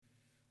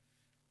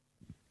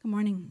Good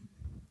morning.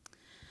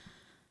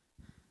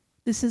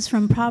 This is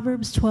from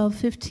Proverbs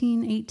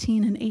 12:15,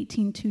 18, and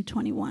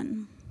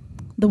 18-21.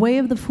 The way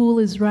of the fool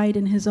is right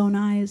in his own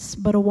eyes,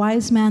 but a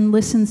wise man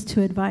listens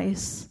to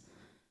advice.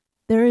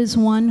 There is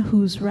one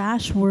whose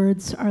rash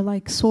words are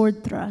like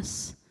sword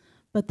thrusts,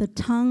 but the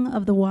tongue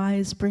of the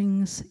wise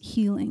brings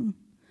healing.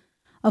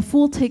 A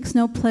fool takes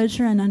no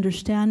pleasure in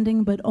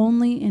understanding, but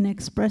only in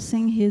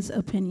expressing his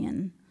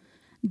opinion.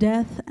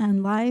 Death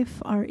and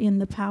life are in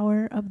the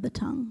power of the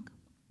tongue.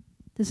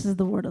 This is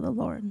the word of the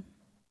Lord.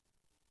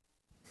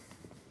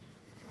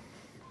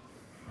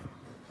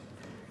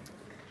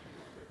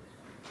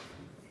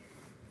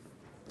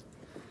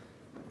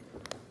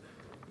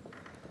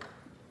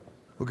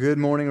 Well, good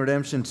morning,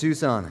 Redemption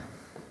Tucson.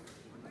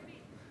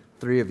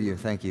 3 of you,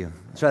 thank you.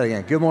 Let's try that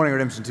again. Good morning,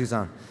 Redemption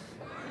Tucson.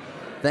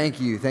 Thank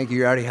you.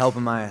 You're already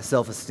helping my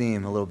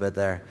self-esteem a little bit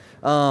there.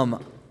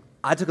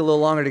 I took a little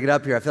longer to get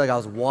up here. I feel like I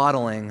was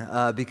waddling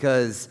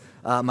because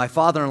my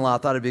father-in-law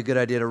thought it'd be a good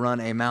idea to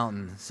run a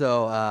mountain.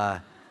 So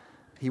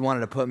he wanted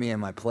to put me in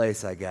my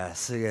place, I guess.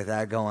 So you get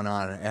that going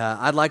on.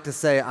 I'd like to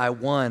say I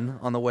won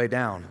on the way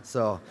down.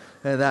 So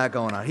that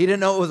going on. He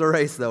didn't know it was a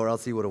race, though, or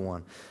else he would have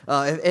won.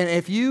 And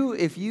if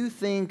you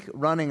think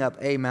running up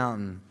a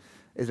mountain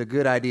is a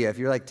good idea, if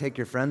you're like, take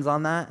your friends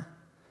on that,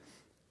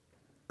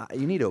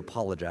 you need to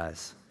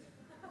apologize.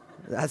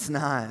 That's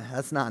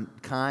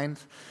not kind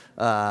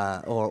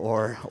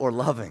or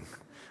loving.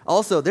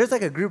 Also, there's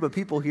like a group of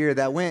people here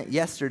that went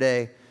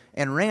yesterday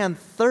and ran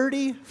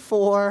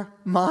 34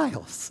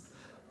 miles.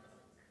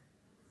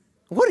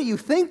 What are you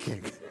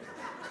thinking?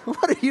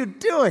 What are you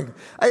doing?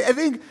 I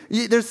think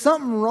there's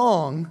something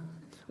wrong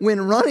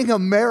when running a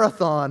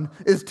marathon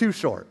is too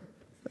short.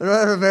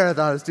 Running a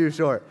marathon is too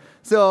short.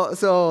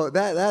 So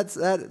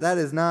that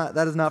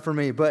is not for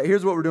me. But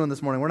here's what we're doing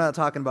this morning. We're not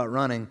talking about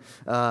running,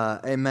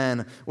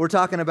 amen. We're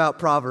talking about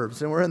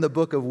Proverbs, and we're in the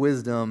book of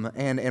wisdom.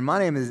 And my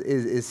name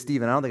is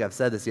Stephen. I don't think I've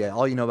said this yet.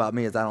 All you know about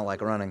me is I don't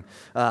like running.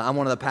 I'm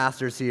one of the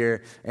pastors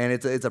here, and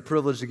it's a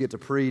privilege to get to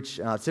preach.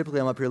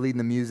 Typically, I'm up here leading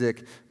the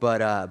music,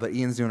 but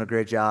Ian's doing a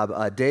great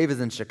job. Dave is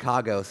in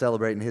Chicago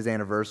celebrating his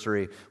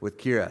anniversary with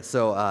Kira.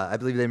 So I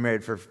believe they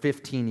married for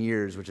 15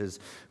 years, which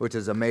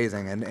is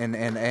amazing.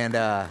 And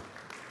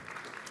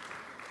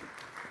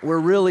we're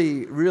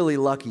really, really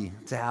lucky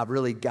to have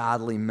really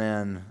godly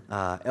men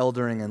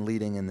eldering and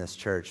leading in this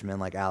church, men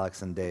like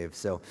Alex and Dave.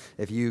 So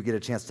if you get a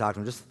chance to talk to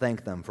them, just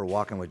thank them for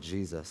walking with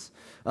Jesus.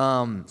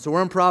 So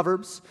we're in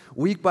Proverbs.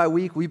 Week by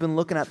week, we've been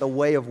looking at the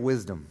way of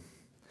wisdom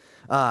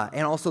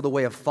and also the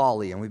way of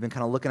folly. And we've been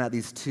kind of looking at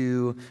these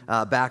two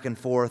back and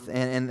forth.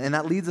 And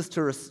that leads us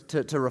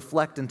to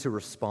reflect and to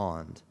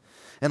respond.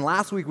 And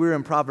last week, we were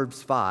in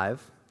Proverbs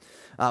 5.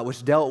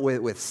 Which dealt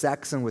with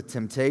sex and with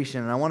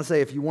temptation. And I want to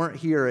say, if you weren't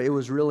here, it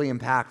was really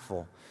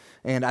impactful.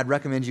 And I'd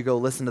recommend you go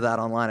listen to that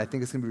online. I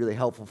think it's going to be really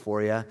helpful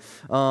for you.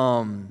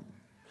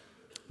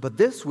 But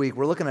this week,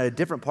 we're looking at a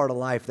different part of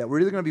life that we're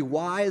either going to be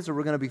wise or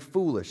we're going to be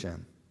foolish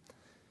in.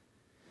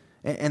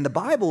 And the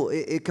Bible,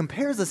 it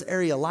compares this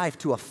area of life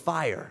to a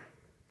fire.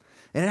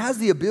 And it has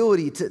the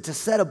ability to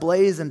set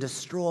ablaze and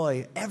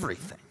destroy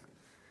everything.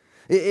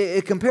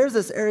 It compares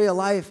this area of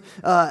life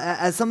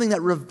as something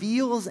that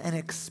reveals and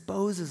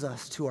exposes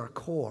us to our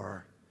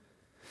core.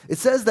 It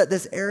says that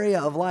this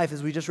area of life,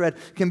 as we just read,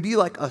 can be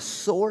like a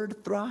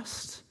sword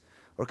thrust,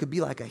 or it could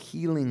be like a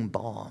healing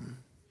balm.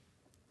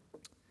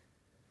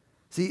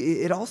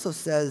 See, it also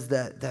says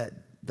that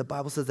the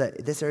Bible says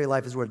that this area of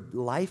life is where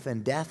life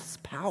and death's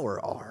power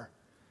are.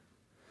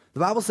 The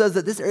Bible says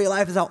that this area of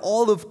life is how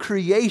all of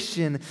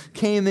creation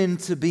came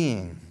into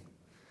being.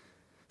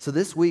 So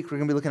this week, we're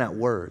going to be looking at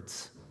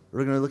words.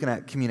 We're going to be looking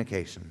at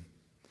communication.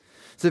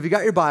 So if you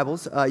got your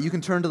Bibles, you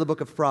can turn to the book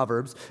of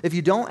Proverbs. If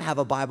you don't have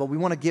a Bible, we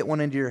want to get one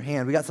into your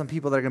hand. We got some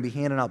people that are going to be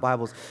handing out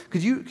Bibles.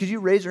 Could you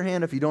raise your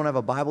hand if you don't have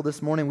a Bible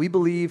this morning? We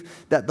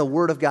believe that the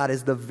Word of God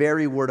is the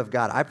very Word of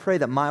God. I pray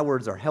that my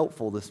words are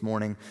helpful this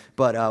morning,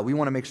 but we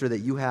want to make sure that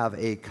you have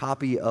a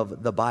copy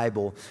of the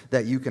Bible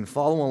that you can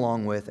follow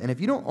along with. And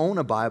if you don't own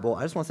a Bible,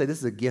 I just want to say this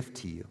is a gift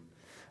to you.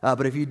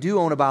 But if you do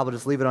own a Bible,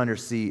 just leave it on your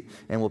seat,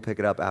 and we'll pick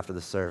it up after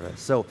the service.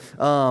 So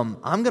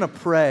I'm going to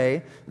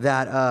pray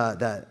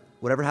that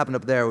whatever happened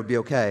up there would be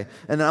okay.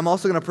 And then I'm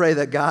also going to pray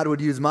that God would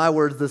use my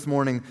words this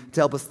morning to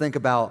help us think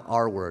about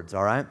our words,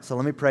 all right? So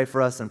let me pray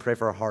for us and pray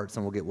for our hearts,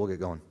 and we'll get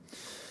going.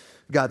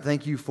 God,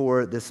 thank you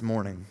for this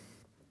morning.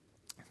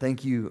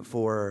 Thank you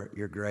for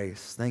your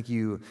grace. Thank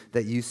you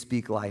that you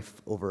speak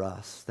life over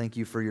us. Thank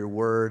you for your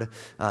word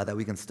that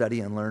we can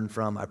study and learn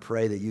from. I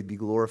pray that you'd be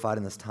glorified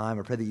in this time.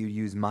 I pray that you'd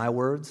use my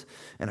words,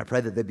 and I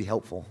pray that they'd be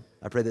helpful.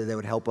 I pray that they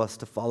would help us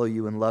to follow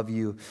you and love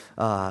you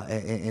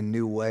in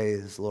new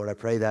ways, Lord. I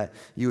pray that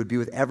you would be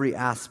with every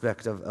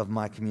aspect of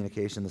my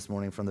communication this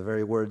morning, from the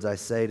very words I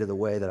say to the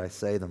way that I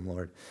say them,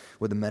 Lord.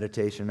 With the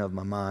meditation of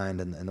my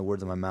mind and the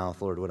words of my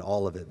mouth, Lord, would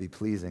all of it be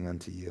pleasing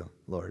unto you,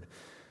 Lord.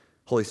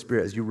 Holy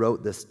Spirit, as you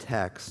wrote this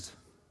text,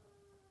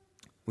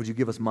 would you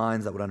give us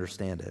minds that would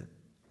understand it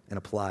and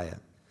apply it,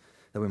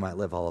 that we might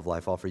live all of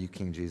life, all for you,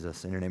 King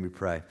Jesus. In your name we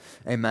pray.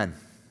 Amen.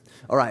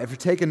 All right, if you're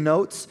taking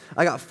notes,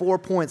 I got 4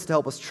 points to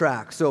help us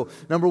track. So,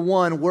 number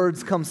 1,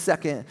 words come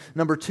second.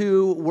 Number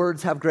 2,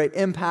 words have great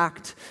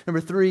impact.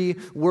 Number 3,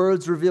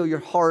 words reveal your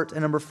heart.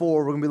 And number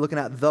 4, we're going to be looking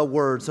at the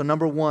word. So,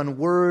 number 1,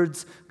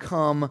 words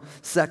come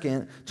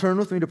second. Turn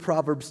with me to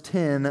Proverbs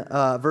 10,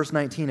 verse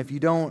 19. If you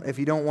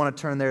don't want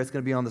to turn there, it's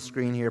going to be on the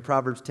screen here.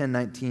 Proverbs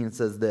 10:19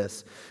 says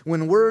this: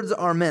 "When words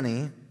are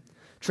many,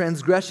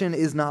 transgression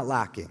is not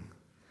lacking,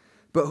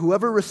 but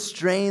whoever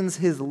restrains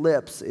his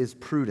lips is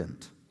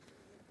prudent."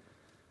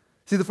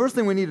 See, the first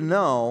thing we need to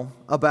know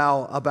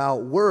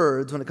about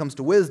words when it comes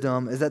to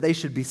wisdom is that they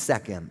should be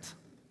second.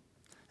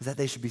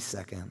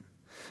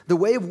 The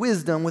way of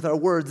wisdom with our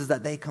words is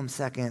that they come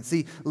second.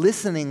 See,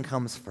 listening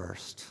comes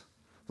first.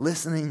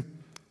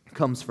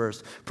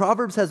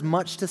 Proverbs has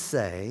much to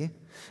say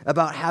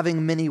about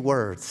having many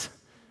words.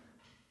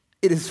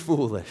 It is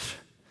foolish.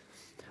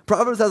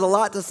 Proverbs has a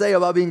lot to say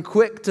about being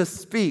quick to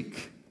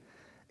speak.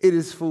 It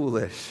is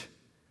foolish.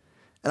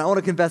 And I want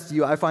to confess to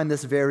you, I find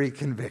this very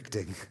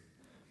convicting.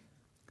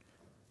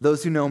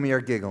 Those who know me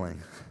are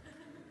giggling.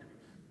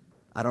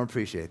 I don't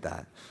appreciate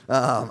that.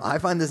 I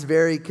find this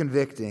very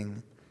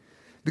convicting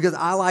because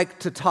I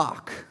like to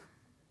talk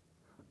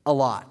a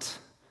lot.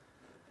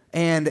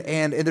 And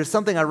there's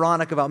something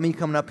ironic about me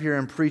coming up here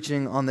and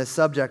preaching on this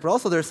subject, but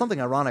also there's something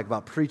ironic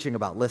about preaching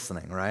about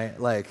listening, right?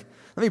 Like,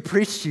 let me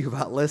preach to you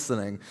about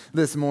listening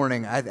this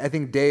morning. I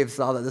think Dave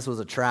saw that this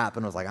was a trap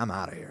and was like, I'm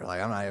out of here. Like,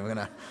 I'm not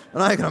even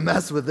gonna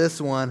mess with this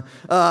one.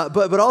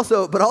 But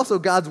also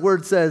God's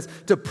word says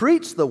to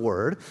preach the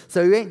word.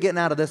 So you ain't getting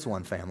out of this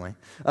one, family.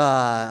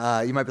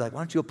 You might be like, why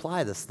don't you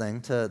apply this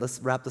thing let's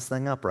wrap this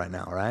thing up right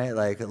now, right?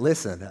 Like,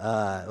 listen,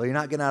 well, you're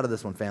not getting out of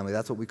this one, family.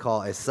 That's what we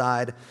call a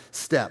side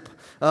step.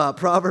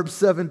 Proverbs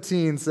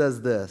 17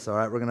 says this. All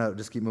right, we're gonna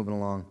just keep moving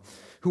along.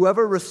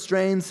 "Whoever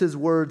restrains his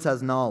words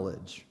has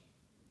knowledge,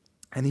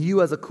 and he who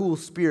has a cool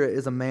spirit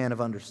is a man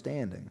of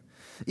understanding.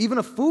 Even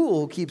a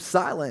fool who keeps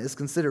silent is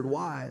considered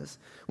wise.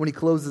 When he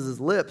closes his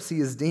lips, he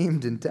is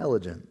deemed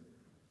intelligent."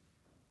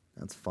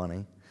 That's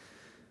funny.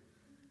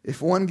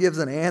 "If one gives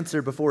an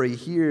answer before he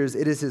hears,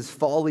 it is his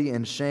folly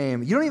and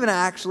shame." You don't even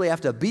actually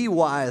have to be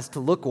wise to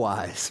look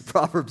wise,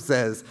 Proverbs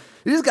says.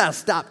 You just got to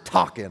stop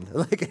talking.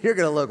 Like, you're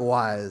going to look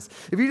wise.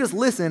 If you just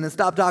listen and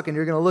stop talking,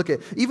 you're going to look at.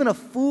 Even a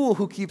fool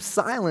who keeps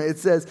silent, it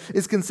says,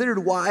 is considered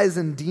wise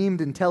and deemed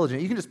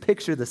intelligent. You can just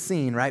picture the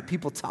scene, right?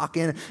 People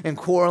talking and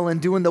quarreling,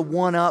 doing the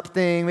one-up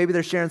thing. Maybe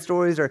they're sharing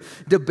stories or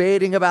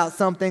debating about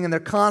something, and they're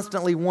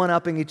constantly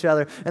one-upping each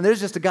other. And there's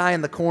just a guy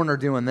in the corner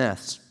doing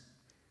this.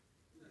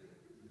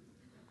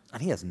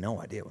 And he has no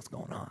idea what's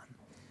going on.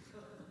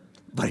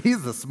 But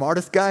he's the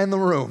smartest guy in the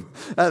room,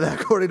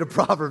 according to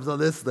Proverbs on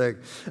this thing.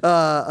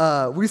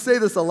 We say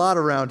this a lot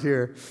around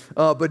here,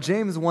 but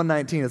James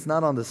 1:19, it's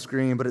not on the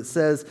screen, but it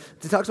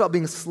talks about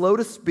being slow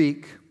to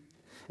speak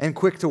and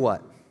quick to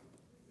what?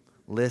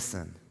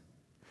 Listen.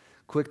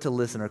 Quick to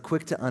listen, or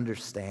quick to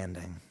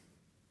understanding.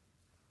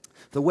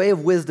 The way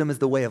of wisdom is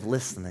the way of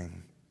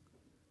listening.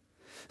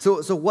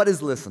 So what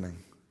is listening?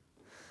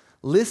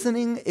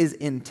 Listening is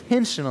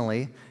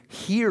intentionally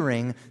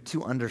hearing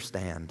to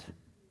understand.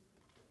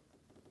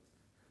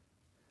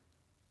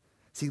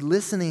 See,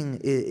 listening,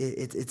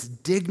 it's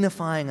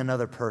dignifying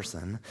another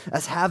person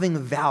as having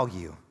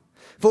value.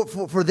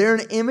 For they're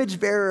an image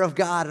bearer of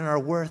God and are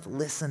worth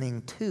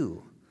listening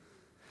to.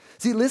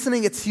 See,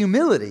 listening, it's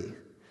humility.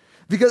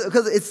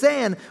 Because it's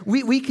saying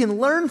we can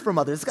learn from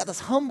others. It's got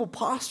this humble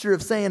posture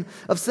of saying,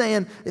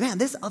 man,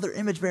 this other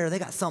image bearer, they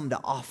got something to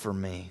offer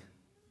me.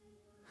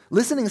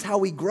 Listening is how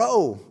we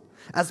grow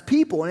as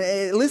people.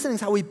 Listening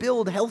is how we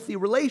build healthy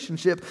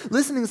relationship.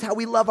 Listening is how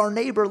we love our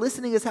neighbor.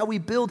 Listening is how we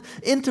build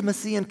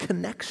intimacy and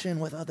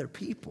connection with other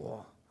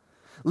people.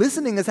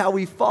 Listening is how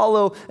we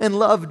follow and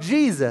love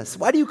Jesus.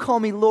 Why do you call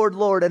me Lord,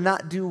 Lord, and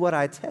not do what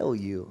I tell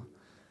you?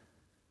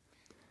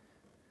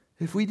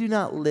 If we do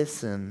not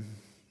listen,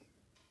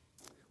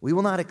 we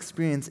will not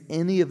experience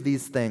any of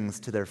these things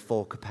to their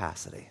full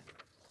capacity.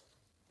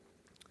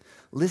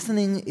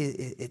 Listening,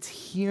 it's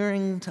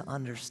hearing to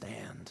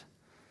understand.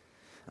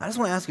 I just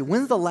want to ask you,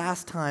 when's the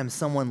last time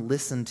someone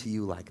listened to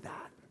you like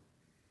that?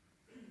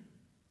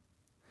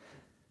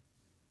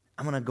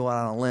 I'm going to go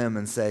out on a limb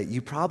and say,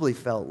 you probably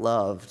felt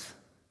loved.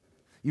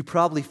 You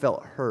probably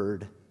felt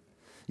heard.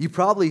 You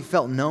probably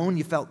felt known.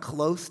 You felt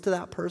close to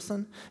that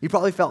person. You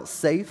probably felt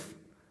safe.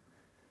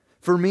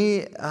 For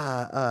me,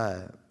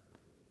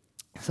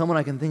 someone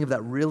I can think of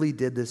that really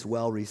did this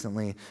well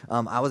recently,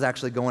 I was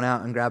actually going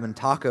out and grabbing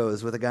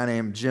tacos with a guy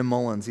named Jim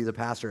Mullins. He's a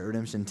pastor at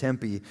Redemption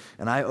Tempe,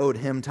 and I owed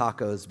him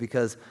tacos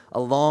because a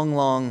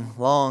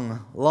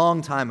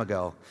long time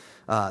ago,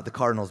 the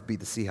Cardinals beat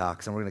the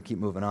Seahawks, and we're going to keep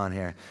moving on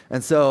here.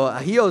 And so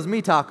he owes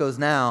me tacos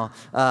now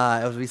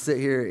as we sit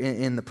here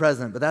in the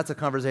present, but that's a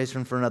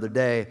conversation for another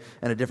day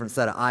and a different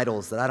set of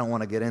idols that I don't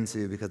want to get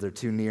into because they're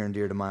too near and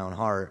dear to my own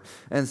heart.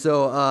 And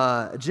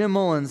so Jim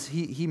Mullins,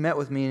 he met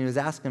with me, and he was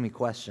asking me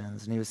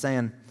questions, and he was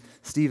saying,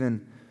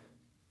 Stephen,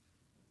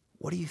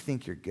 what do you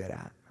think you're good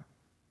at?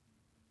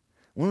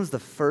 When was the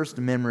first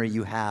memory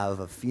you have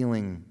of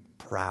feeling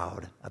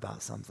proud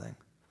about something?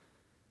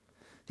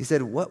 He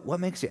said,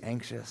 what makes you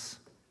anxious?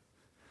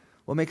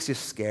 What makes you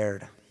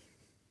scared?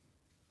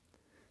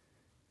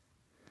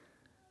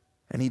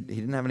 And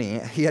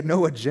he had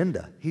no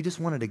agenda. He just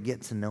wanted to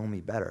get to know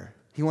me better.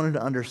 He wanted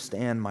to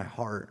understand my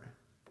heart.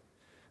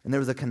 And there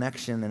was a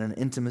connection and an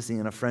intimacy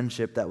and a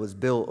friendship that was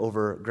built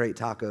over great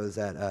tacos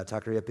at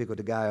Taqueria Pico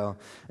de Gallo.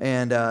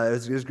 And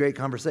it was great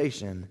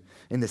conversation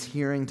in this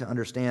hearing to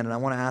understand. And I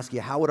want to ask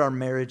you, how would our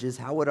marriages,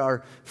 how would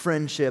our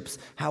friendships,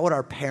 how would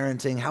our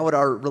parenting, how would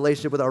our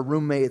relationship with our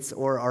roommates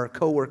or our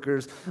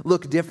coworkers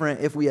look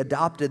different if we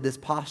adopted this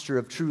posture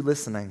of true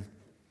listening?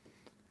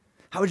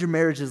 How would your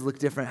marriages look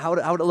different? How would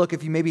it look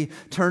if you maybe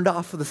turned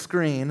off the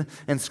screen,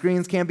 and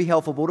screens can be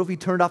helpful, but what if we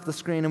turned off the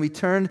screen and we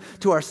turned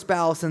to our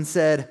spouse and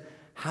said,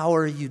 how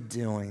are you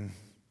doing?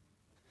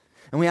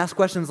 And we ask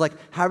questions like,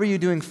 how are you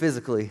doing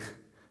physically?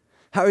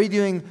 How are you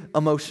doing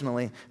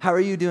emotionally? How are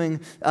you doing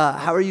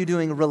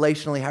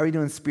relationally? How are you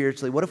doing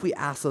spiritually? What if we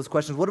ask those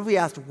questions? What if we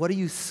asked, what are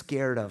you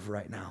scared of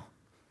right now?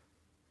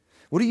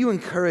 What are you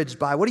encouraged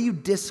by? What are you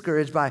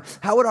discouraged by?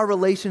 How would our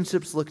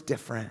relationships look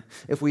different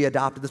if we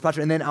adopted this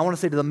posture? And then I want to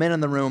say to the men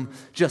in the room,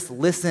 just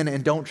listen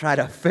and don't try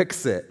to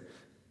fix it.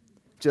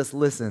 Just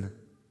listen.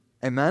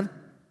 Amen?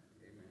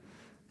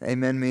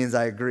 Amen means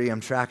I agree.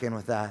 I'm tracking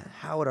with that.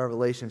 How would our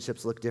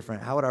relationships look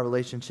different? How would our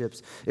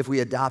relationships if we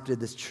adopted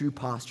this true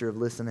posture of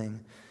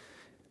listening?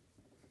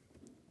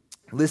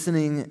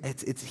 Listening,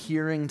 it's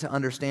hearing to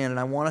understand, and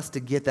I want us to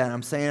get that. And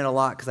I'm saying it a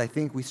lot because I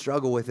think we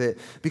struggle with it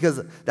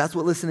because that's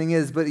what listening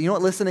is. But you know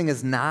what listening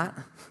is not?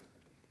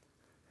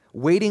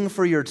 Waiting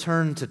for your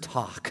turn to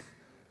talk.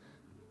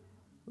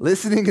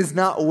 Listening is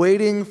not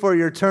waiting for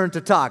your turn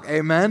to talk.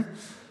 Amen?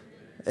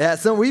 Yeah,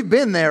 so we've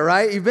been there,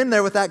 right? You've been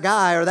there with that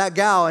guy or that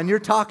gal, and you're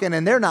talking,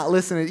 and they're not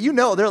listening. You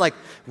know, they're like,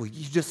 well,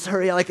 you just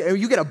hurry. Like,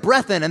 you get a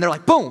breath in, and they're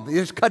like, boom, they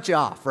just cut you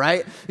off,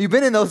 right? You've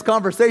been in those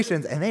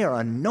conversations, and they are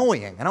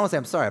annoying. And I want to say,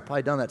 I'm sorry, I've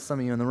probably done that to some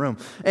of you in the room.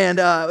 And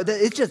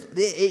it's just,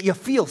 you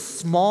feel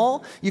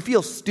small. You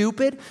feel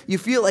stupid. You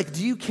feel like,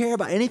 do you care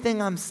about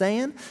anything I'm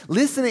saying?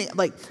 Listening,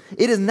 like,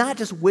 it is not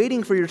just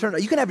waiting for your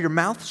turn. You can have your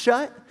mouth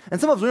shut,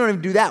 and some of us, we don't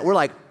even do that. We're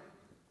like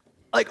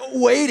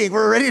waiting.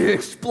 We're ready to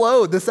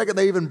explode the second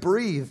they even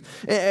breathe.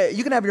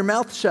 You can have your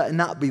mouth shut and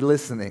not be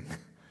listening.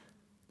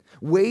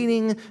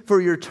 Waiting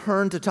for your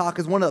turn to talk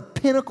is one of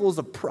the pinnacles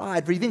of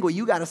pride, for you think what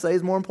you got to say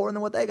is more important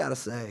than what they got to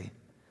say.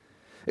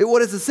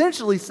 What it's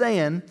essentially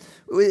saying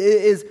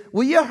is,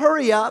 will you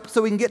hurry up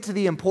so we can get to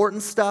the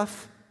important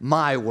stuff?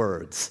 My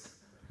words,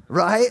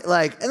 right?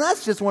 And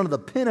that's just one of the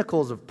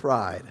pinnacles of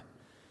pride.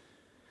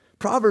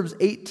 Proverbs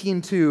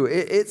 18:2,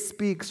 it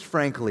speaks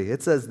frankly.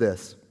 It says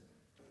this: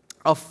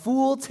 a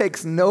fool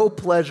takes no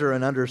pleasure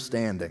in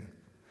understanding,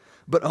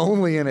 but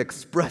only in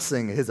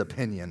expressing his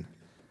opinion.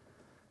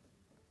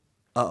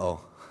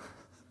 Uh-oh.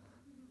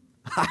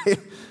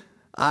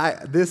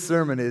 This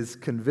sermon is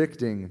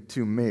convicting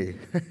to me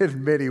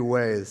in many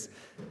ways.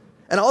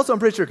 And also, I'm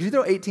pretty sure, could you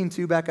throw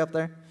 18:2 back up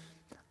there?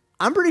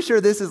 I'm pretty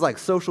sure this is like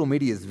social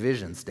media's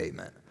vision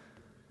statement.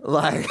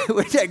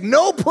 We take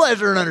no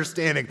pleasure in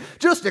understanding.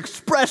 Just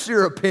express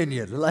your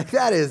opinion.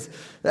 That is.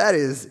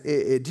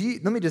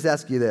 Let me just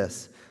ask you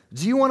this.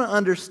 Do you want to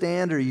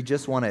understand or you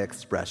just want to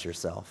express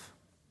yourself?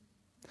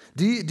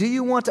 Do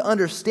you want to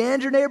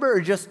understand your neighbor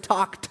or just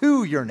talk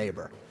to your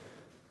neighbor?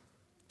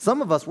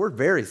 Some of us, we're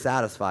very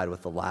satisfied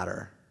with the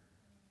latter.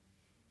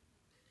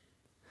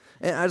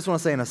 And I just want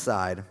to say an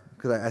aside,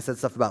 because I said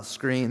stuff about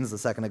screens a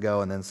second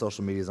ago and then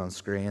social media's on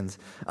screens.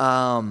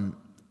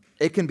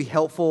 It can be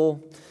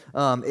helpful.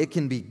 It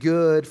can be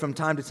good from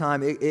time to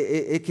time.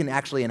 It can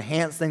actually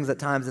enhance things at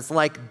times. It's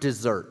like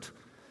dessert.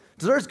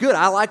 Dessert's good.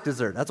 I like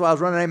dessert. That's why I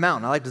was running a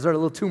mountain. I like dessert a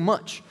little too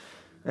much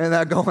and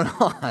that going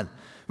on.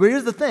 But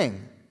here's the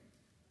thing.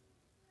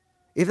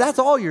 If that's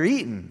all you're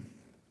eating,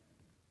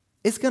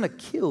 it's going to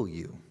kill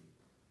you.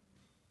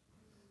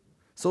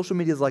 Social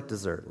media is like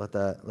dessert. Let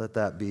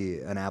that be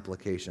an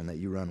application that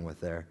you run with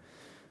there.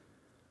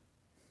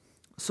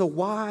 So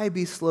why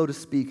be slow to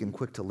speak and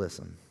quick to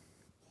listen?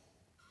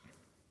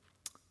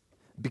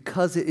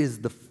 Because it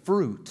is the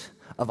fruit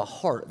of a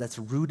heart that's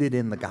rooted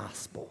in the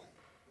gospel.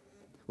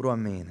 What do I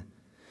mean?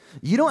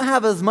 You don't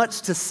have as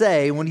much to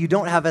say when you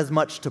don't have as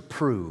much to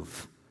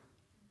prove.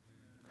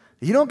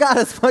 You don't got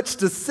as much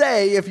to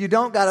say if you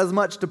don't got as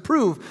much to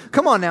prove.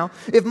 Come on now.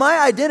 If my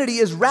identity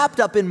is wrapped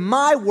up in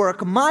my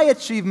work, my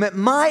achievement,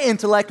 my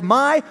intellect,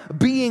 my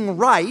being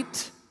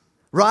right,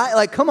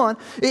 come on.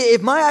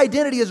 If my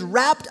identity is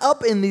wrapped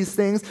up in these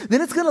things,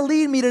 then it's going to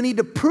lead me to need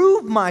to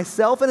prove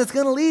myself, and it's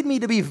going to lead me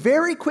to be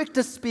very quick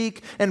to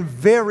speak and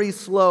very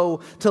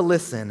slow to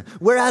listen.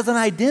 Whereas an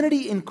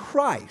identity in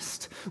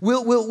Christ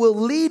will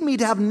lead me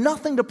to have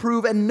nothing to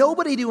prove and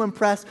nobody to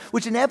impress,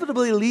 which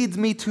inevitably leads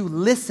me to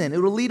listen.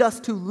 It will lead us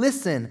to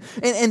listen.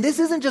 And this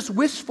isn't just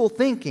wishful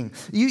thinking.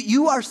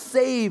 You are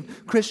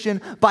saved,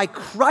 Christian, by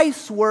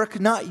Christ's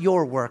work, not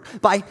your work.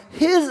 By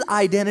His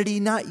identity,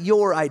 not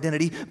your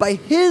identity. By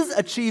his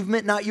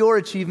achievement, not your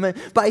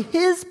achievement, by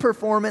his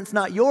performance,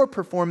 not your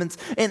performance.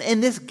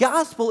 And this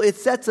gospel, it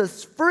sets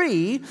us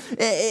free,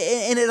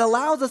 and it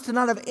allows us to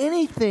not have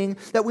anything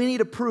that we need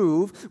to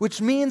prove,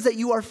 which means that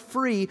you are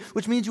free,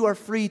 which means you are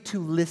free to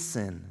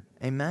listen.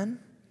 Amen?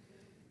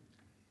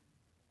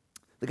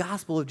 The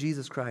gospel of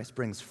Jesus Christ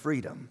brings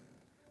freedom.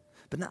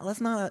 But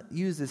let's not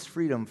use this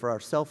freedom for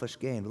our selfish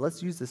gain, but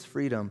let's use this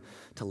freedom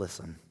to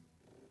listen.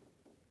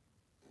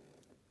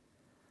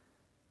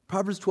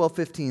 Proverbs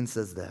 12:15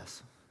 says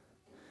this: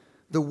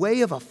 the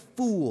way of a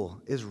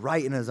fool is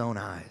right in his own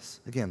eyes.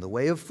 Again, the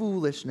way of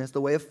foolishness,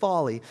 the way of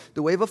folly,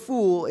 the way of a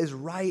fool is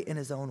right in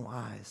his own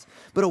eyes.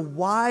 But a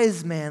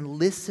wise man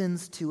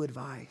listens to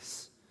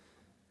advice.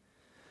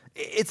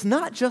 It's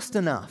not just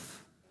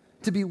enough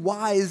to be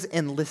wise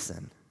and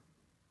listen.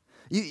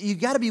 You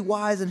got to be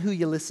wise in who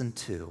you listen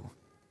to.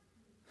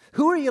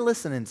 Who are you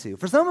listening to?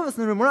 For some of us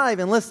in the room, we're not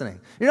even listening.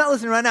 You're not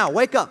listening right now.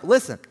 Wake up,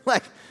 listen.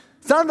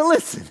 It's time to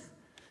listen.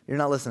 You're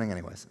not listening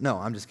anyways. No,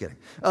 I'm just kidding.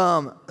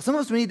 Some of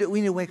us, we need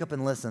to wake up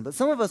and listen. But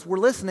some of us, we're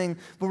listening,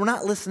 but we're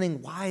not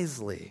listening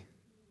wisely.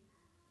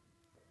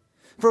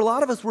 For a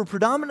lot of us, we're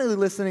predominantly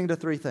listening to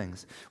three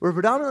things. We're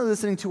predominantly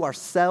listening to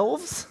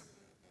ourselves.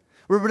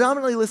 We're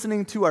predominantly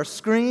listening to our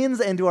screens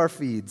and to our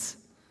feeds.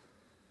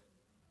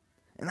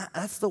 And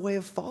that's the way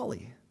of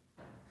folly.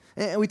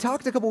 And we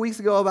talked a couple weeks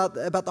ago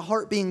about the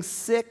heart being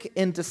sick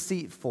and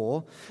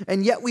deceitful,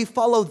 and yet we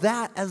follow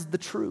that as the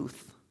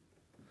truth.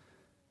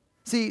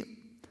 See,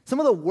 some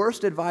of the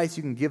worst advice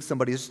you can give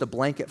somebody is just a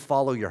blanket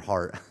follow your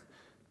heart.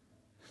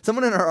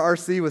 Someone in our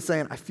RC was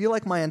saying, I feel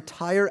like my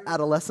entire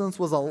adolescence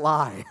was a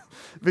lie.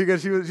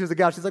 Because she was a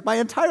gal. She's like, my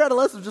entire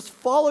adolescence was just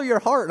follow your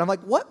heart. And I'm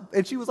like, what?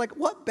 And she was like,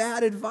 what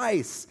bad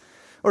advice?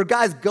 Or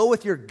guys, go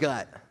with your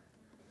gut.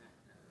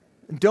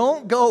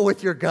 Don't go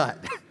with your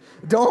gut.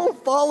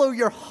 Don't follow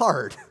your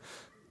heart.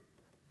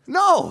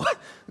 No,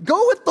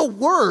 go with the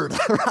word,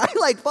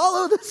 right?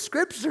 Follow the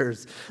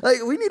scriptures.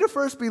 We need to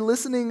first be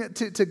listening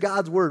to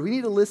God's word. We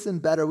need to listen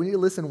better. We need to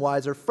listen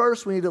wiser.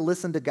 First, we need to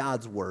listen to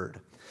God's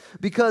word.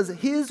 Because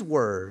his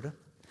word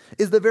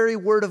is the very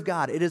word of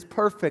God. It is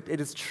perfect.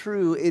 It is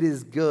true. It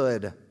is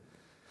good.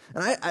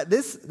 And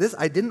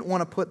I didn't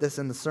want to put this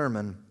in the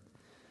sermon,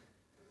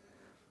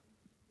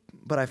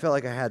 but I felt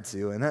like I had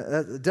to.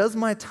 And does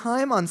my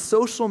time on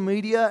social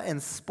media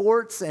and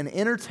sports and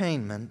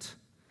entertainment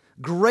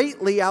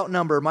greatly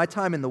outnumber my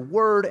time in the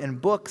Word and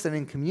books and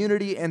in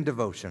community and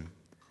devotion?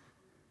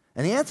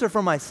 And the answer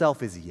for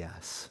myself is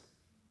yes.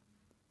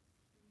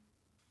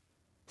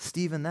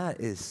 Stephen, that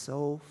is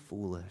so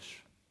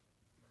foolish.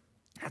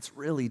 That's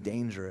really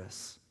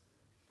dangerous.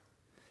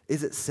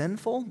 Is it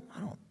sinful?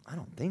 I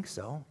don't think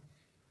so.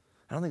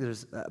 I don't think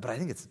there's, but I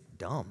think it's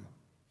dumb.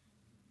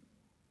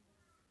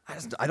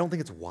 I don't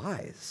think it's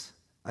wise.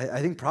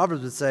 I think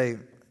Proverbs would say,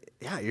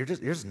 yeah, you're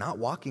just not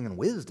walking in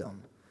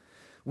wisdom.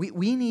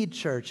 We need,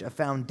 church, a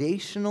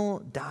foundational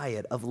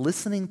diet of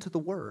listening to the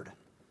word.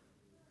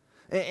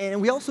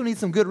 And we also need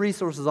some good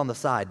resources on the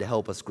side to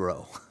help us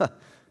grow.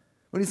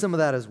 We need some of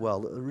that as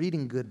well,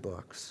 reading good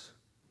books.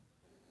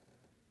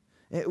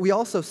 We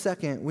also,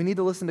 second, we need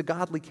to listen to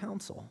godly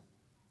counsel.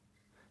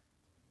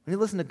 We need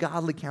to listen to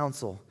godly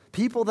counsel.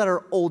 People that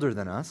are older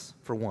than us,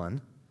 for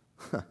one,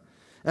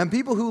 and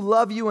people who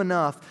love you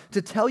enough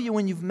to tell you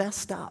when you've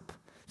messed up.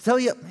 Tell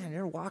you, man,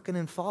 you're walking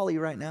in folly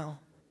right now.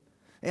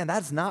 And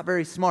that's not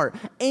very smart.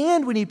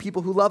 And we need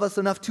people who love us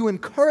enough to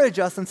encourage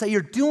us and say,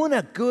 you're doing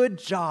a good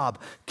job.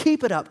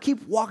 Keep it up.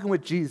 Keep walking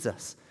with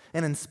Jesus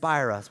and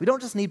inspire us. We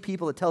don't just need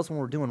people that tell us when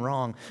we're doing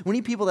wrong. We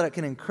need people that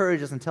can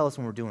encourage us and tell us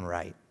when we're doing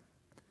right.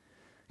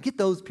 Get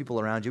those people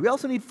around you. We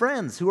also need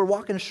friends who are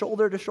walking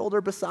shoulder to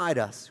shoulder beside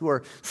us, who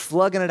are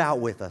slugging it out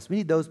with us. We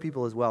need those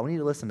people as well. We need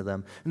to listen to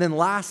them. And then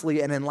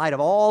lastly, and in light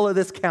of all of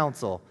this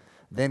counsel,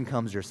 then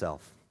comes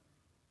yourself.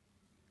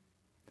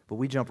 But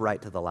we jump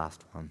right to the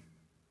last one.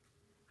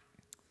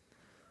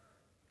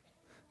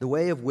 The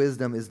way of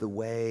wisdom is the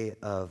way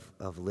of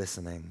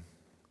listening.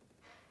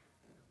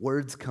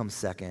 Words come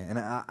second. And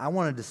I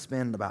wanted to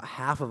spend about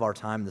half of our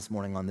time this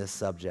morning on this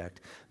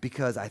subject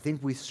because I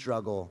think we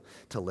struggle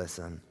to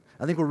listen.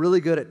 I think we're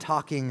really good at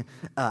talking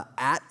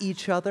at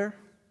each other.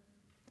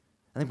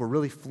 I think we're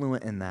really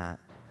fluent in that.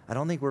 I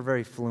don't think we're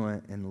very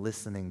fluent in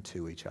listening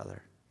to each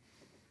other.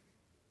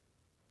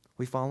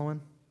 We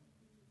following?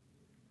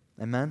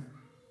 Amen?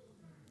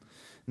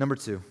 Number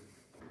 2.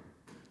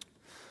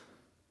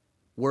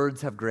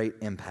 Words have great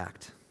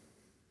impact.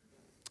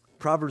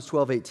 Proverbs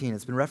 12:18.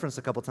 It's been referenced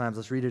a couple times.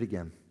 Let's read it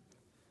again.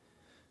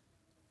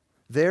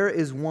 There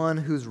is one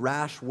whose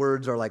rash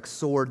words are like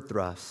sword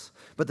thrusts,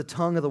 but the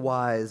tongue of the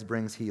wise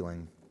brings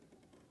healing.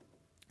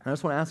 And I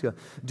just want to ask you,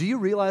 do you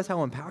realize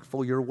how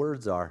impactful your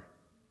words are?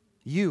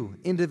 You,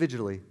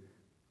 individually.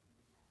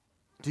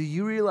 Do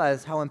you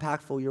realize how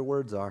impactful your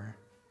words are?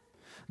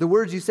 The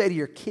words you say to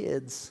your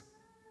kids,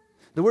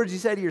 the words you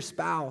say to your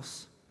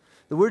spouse,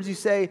 the words you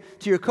say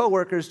to your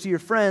coworkers, to your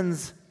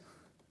friends,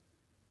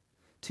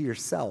 to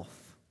yourself.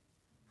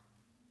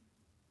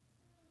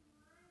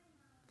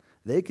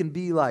 They can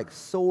be like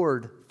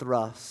sword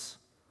thrusts.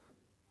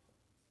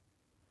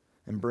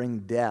 and bring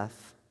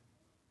death,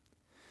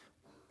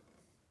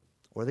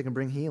 or they can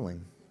bring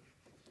healing.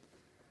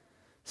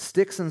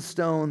 Sticks and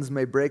stones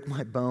may break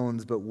my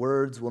bones, but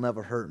words will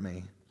never hurt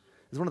me.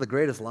 It's one of the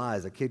greatest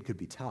lies a kid could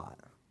be taught.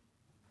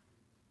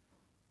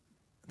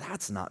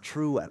 That's not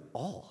true at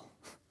all.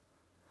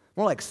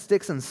 More like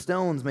sticks and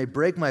stones may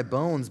break my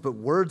bones, but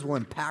words will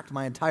impact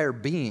my entire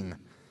being.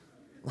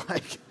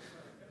 Like,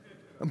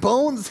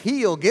 bones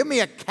heal. Give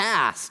me a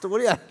cast. What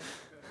do you?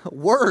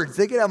 Words,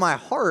 they get at my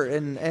heart,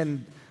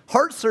 and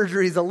heart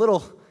surgery is a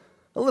little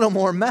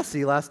more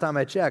messy. Last time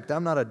I checked,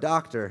 I'm not a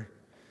doctor.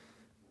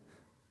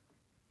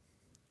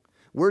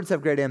 Words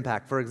have great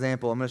impact. For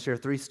example, I'm going to share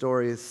 3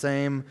 stories,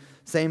 same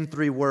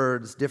 3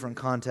 words, different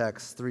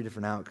contexts, 3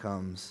 different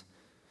outcomes.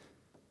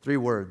 3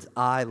 words: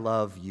 I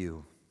love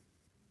you.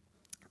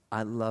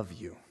 I love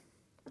you.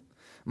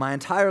 My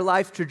entire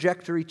life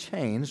trajectory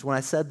changed when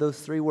I said those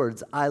 3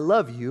 words, I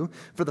love you,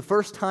 for the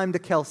first time to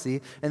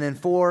Kelsey, and then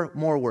 4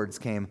 more words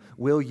came,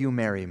 will you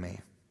marry me?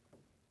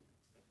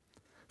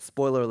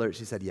 Spoiler alert,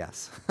 she said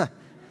yes.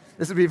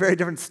 This would be a very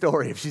different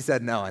story if she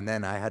said no, and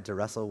then I had to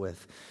wrestle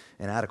with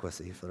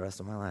inadequacy for the rest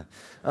of my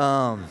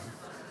life.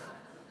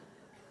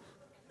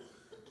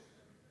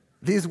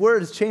 These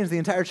words changed the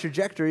entire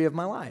trajectory of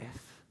my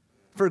life,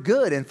 for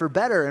good and for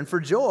better and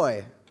for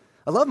joy.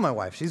 I love my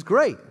wife. She's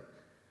great.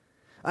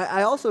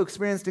 I also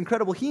experienced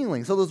incredible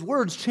healing. So those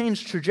words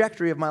changed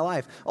trajectory of my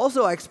life.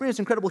 Also, I experienced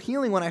incredible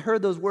healing when I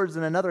heard those words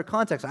in another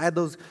context. I had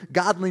those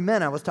godly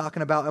men I was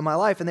talking about in my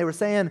life, and they were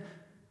saying,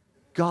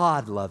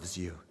 God loves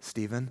you,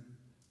 Stephen.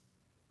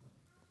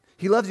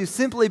 He loves you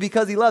simply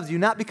because he loves you,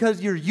 not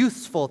because you're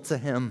useful to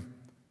him.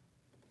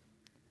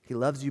 He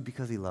loves you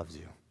because he loves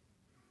you,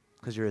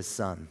 because you're his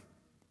son.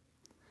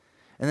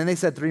 And then they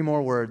said 3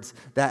 more words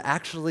that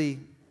actually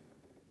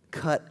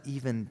cut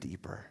even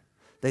deeper.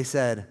 They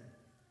said,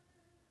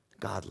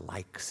 God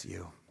likes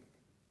you.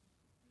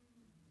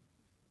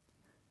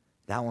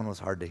 That one was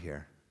hard to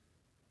hear.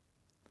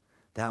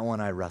 That one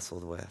I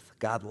wrestled with.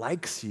 God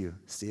likes you,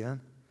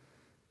 Stephen.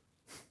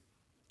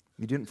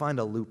 You didn't find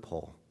a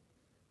loophole.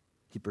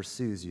 He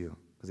pursues you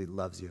because he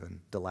loves you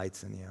and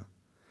delights in you.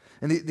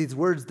 And these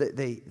words,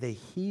 they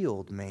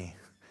healed me.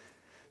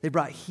 They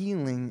brought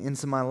healing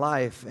into my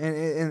life.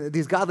 And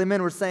these godly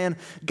men were saying,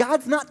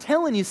 God's not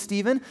telling you,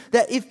 Stephen,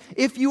 that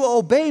if you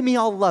obey me,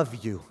 I'll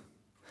love you.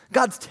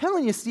 God's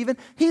telling you, Stephen,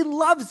 he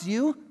loves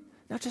you.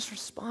 Now just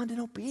respond in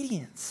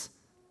obedience.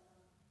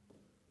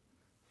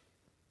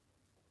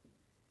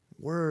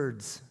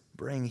 Words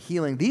bring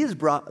healing. These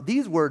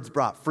words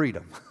brought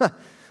freedom.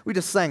 We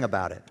just sang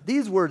about it.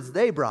 These words,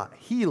 they brought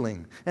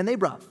healing, and they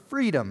brought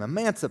freedom,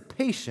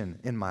 emancipation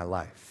in my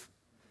life.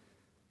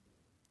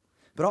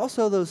 But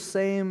also those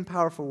same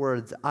powerful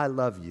words, I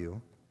love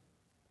you,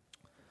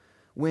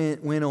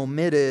 when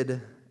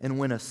omitted and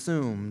when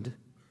assumed,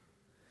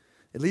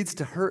 it leads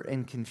to hurt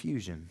and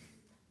confusion.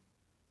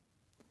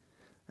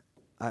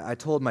 I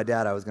told my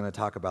dad I was going to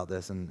talk about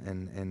this,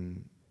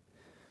 and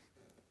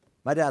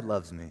my dad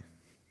loves me.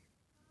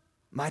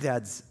 My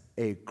dad's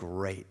a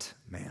great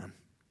man,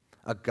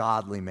 a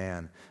godly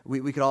man.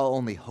 We could all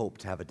only hope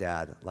to have a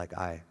dad like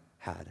I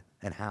had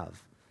and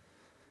have.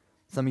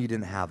 Some of you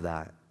didn't have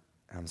that,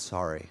 and I'm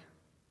sorry.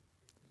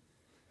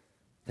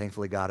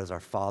 Thankfully, God is our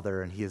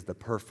Father, and he is the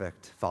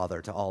perfect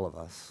Father to all of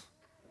us.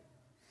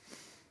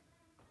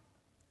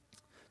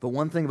 But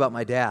one thing about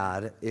my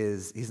dad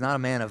is he's not a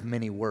man of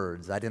many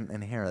words. I didn't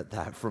inherit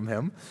that from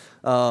him.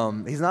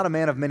 He's not a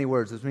man of many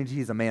words, which means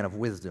he's a man of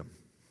wisdom.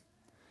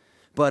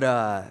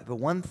 But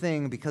one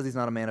thing, because he's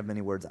not a man of many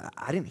words,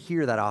 I didn't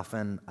hear that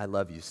often, I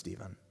love you,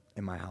 Stephen,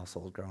 in my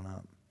household growing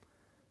up.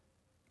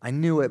 I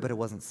knew it, but it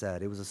wasn't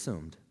said. It was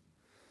assumed.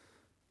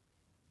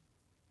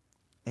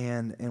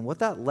 And what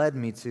that led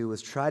me to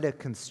was try to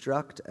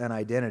construct an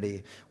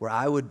identity where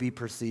I would be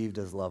perceived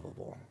as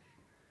lovable,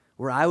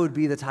 where I would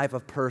be the type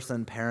of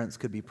person parents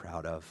could be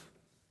proud of.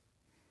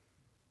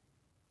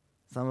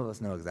 Some of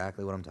us know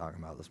exactly what I'm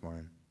talking about this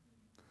morning.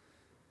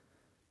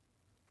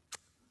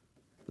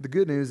 But the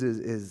good news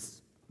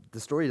is the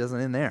story doesn't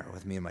end there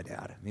with me and my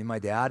dad. Me and my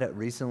dad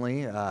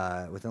recently,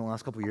 within the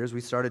last couple of years, we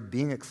started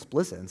being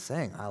explicit and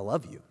saying, I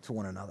love you to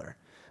one another.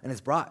 And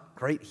it's brought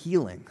great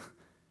healing.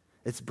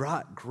 It's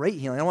brought great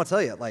healing. I want to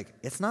tell you,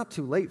 it's not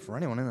too late for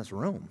anyone in this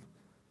room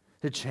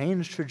to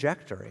change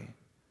trajectory.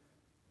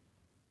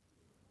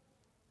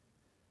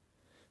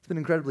 It's been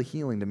incredibly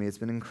healing to me. It's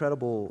been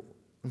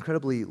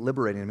incredibly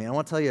liberating to me. I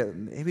want to tell you,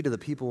 maybe to the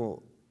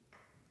people,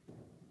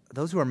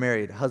 those who are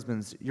married,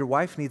 husbands, your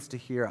wife needs to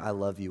hear, I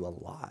love you a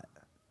lot.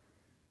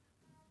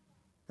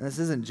 And this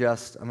isn't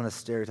just, I'm going to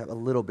stereotype a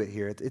little bit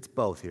here. It's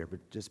both here, but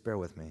just bear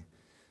with me.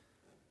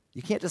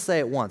 You can't just say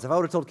it once. If I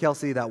would have told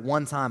Kelsey that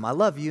one time, I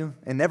love you,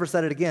 and never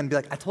said it again, be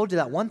like, I told you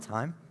that one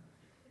time.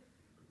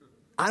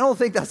 I don't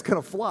think that's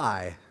going to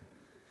fly.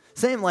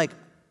 Same like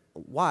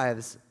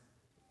wives,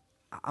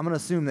 I'm going to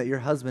assume that your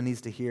husband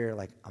needs to hear,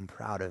 I'm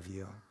proud of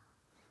you.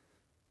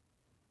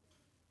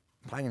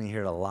 I'm probably going to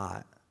hear it a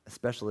lot,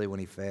 especially when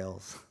he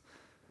fails,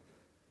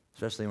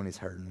 especially when he's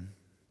hurting.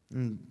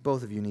 And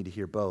both of you need to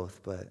hear both,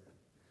 but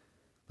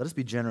Let us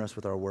be generous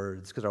with our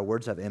words because our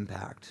words have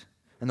impact.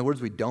 And the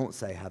words we don't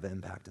say have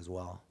impact as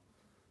well.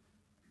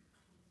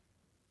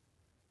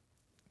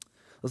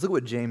 Let's look at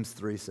what James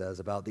 3 says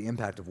about the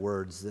impact of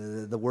words,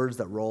 the words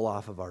that roll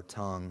off of our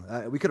tongue.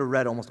 We could have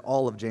read almost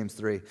all of James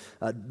 3.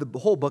 The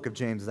whole book of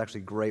James is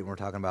actually great when we're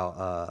talking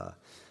about,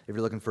 if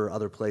you're looking for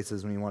other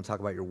places when you want to talk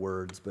about your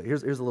words. But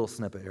here's a little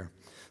snippet here,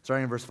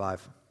 starting in verse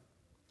 5.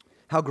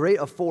 How great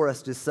a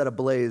forest is set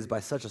ablaze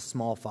by such a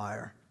small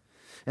fire.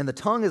 And the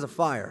tongue is a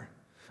fire,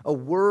 a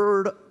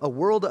world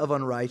of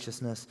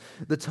unrighteousness.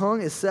 The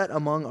tongue is set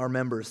among our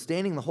members,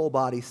 staining the whole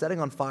body, setting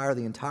on fire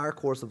the entire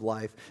course of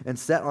life, and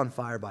set on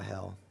fire by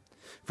hell.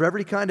 For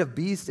every kind of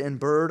beast and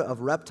bird, of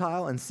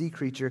reptile and sea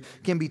creature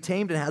can be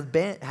tamed and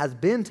has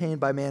been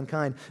tamed by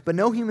mankind, but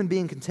no human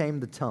being can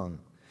tame the tongue.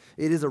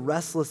 It is a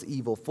restless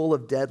evil, full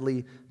of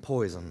deadly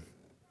poison.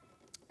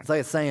 It's like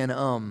it's saying,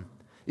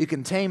 you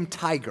can tame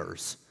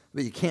tigers,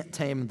 but you can't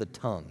tame the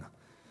tongue.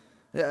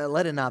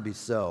 Let it not be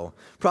so.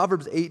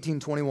 Proverbs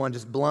 18:21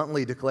 just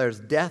bluntly declares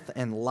death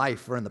and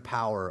life are in the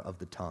power of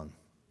the tongue.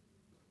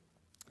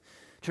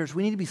 Church,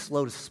 we need to be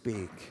slow to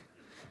speak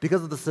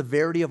because of the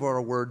severity of what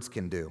our words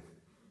can do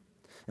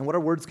and what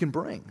our words can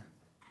bring.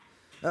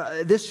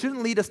 This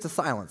shouldn't lead us to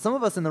silence. Some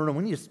of us in the room,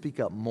 we need to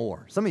speak up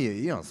more. Some of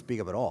you don't speak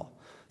up at all.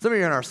 Some of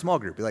you are in our small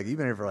group. You've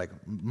been here for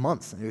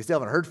months, and we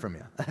still haven't heard from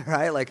you,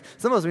 right?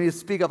 Some of us, we need to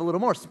speak up a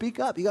little more. Speak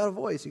up. You got a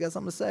voice. You got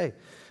something to say.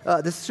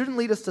 This shouldn't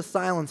lead us to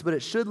silence, but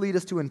it should lead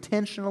us to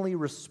intentionally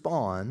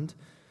respond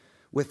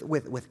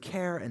with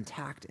care and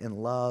tact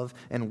and love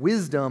and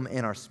wisdom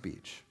in our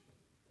speech.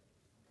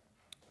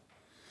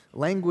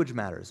 Language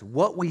matters.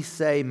 What we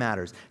say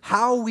matters.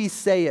 How we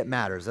say it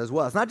matters as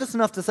well. It's not just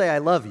enough to say, I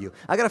love you.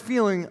 I got a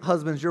feeling,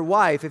 husbands, your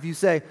wife, if you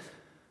say,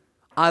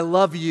 I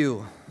love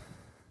you,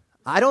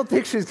 I don't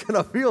think she's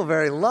going to feel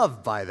very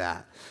loved by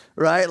that,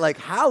 right?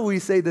 How we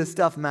say this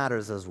stuff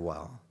matters as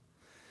well.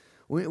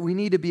 We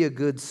need to be a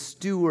good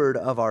steward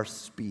of our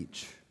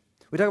speech.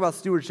 We talk about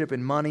stewardship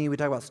in money. We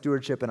talk about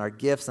stewardship in our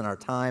gifts and our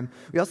time.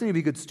 We also need to be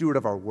a good steward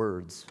of our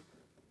words.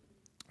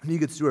 We need to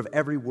be a good steward of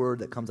every word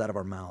that comes out of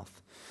our mouth.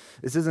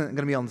 This isn't going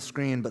to be on the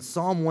screen, but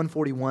Psalm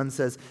 141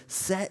 says,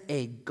 set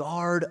a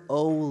guard,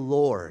 O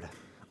Lord,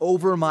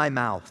 over my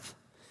mouth.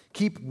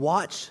 Keep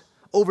watch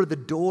over the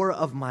door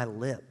of my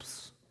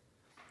lips.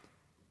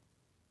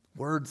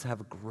 Words have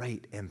a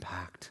great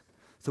impact.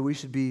 So we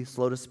should be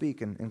slow to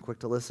speak and quick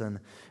to listen.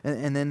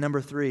 And then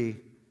number 3,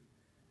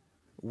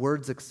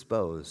 words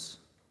expose.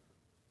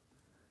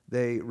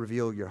 They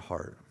reveal your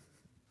heart,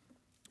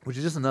 which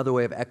is just another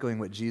way of echoing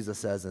what Jesus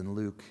says in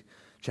Luke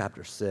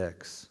chapter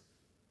 6.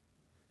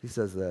 He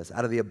says this,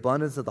 out of the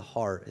abundance of the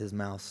heart, his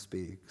mouth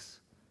speaks.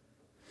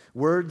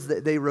 Words,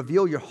 they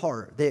reveal your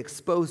heart. They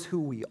expose who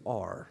we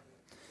are.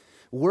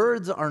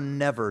 Words are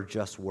never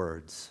just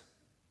words,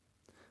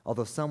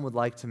 although some would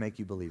like to make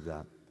you believe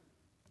that.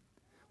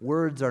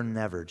 Words are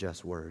never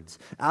just words.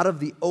 Out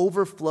of the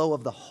overflow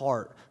of the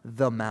heart,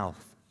 the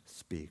mouth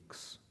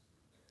speaks.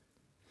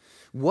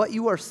 What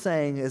you are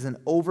saying is an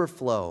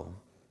overflow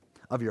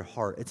of your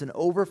heart. It's an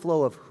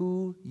overflow of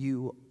who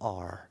you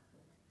are.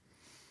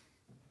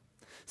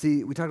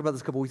 See, we talked about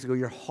this a couple weeks ago.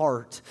 Your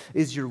heart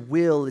is your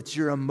will, it's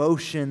your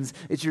emotions,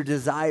 it's your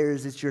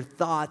desires, it's your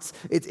thoughts,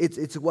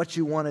 it's what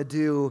you want to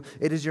do.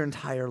 It is your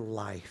entire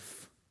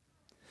life.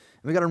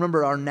 And we got to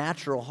remember our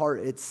natural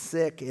heart, it's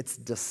sick, it's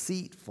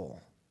deceitful,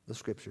 the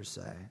scriptures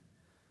say.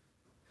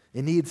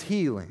 It needs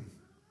healing.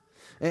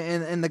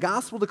 And the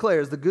gospel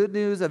declares, the good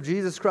news of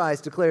Jesus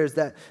Christ declares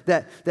that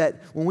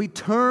when we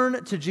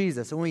turn to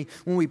Jesus, when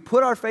we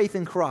put our faith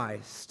in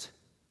Christ,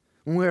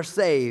 when we are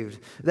saved,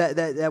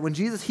 that when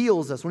Jesus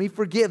heals us, when he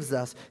forgives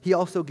us, he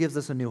also gives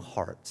us a new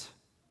heart,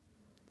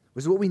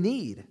 which is what we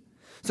need.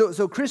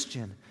 So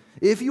Christian,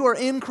 if you are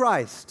in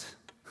Christ,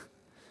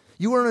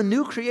 you are a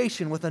new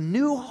creation with a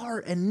new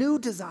heart and new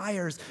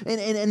desires and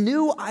a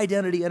new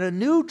identity and a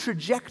new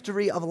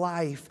trajectory of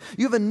life.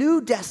 You have a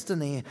new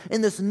destiny,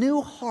 and this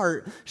new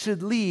heart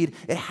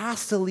it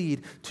has to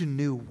lead to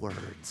new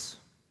words.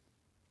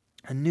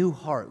 A new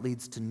heart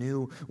leads to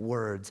new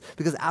words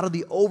because out of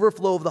the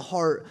overflow of the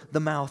heart, the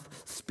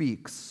mouth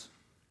speaks.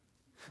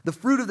 The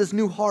fruit of this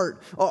new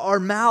heart are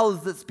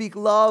mouths that speak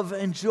love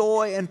and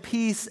joy and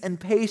peace and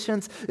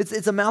patience.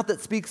 It's a mouth that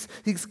speaks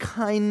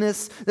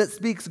kindness, that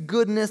speaks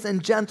goodness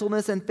and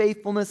gentleness and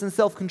faithfulness and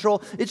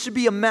self-control. It should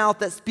be a mouth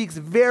that speaks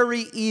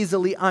very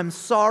easily, I'm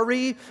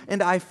sorry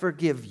and I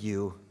forgive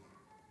you.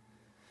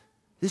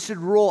 This should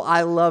roll,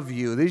 I love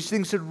you. These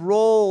things should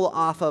roll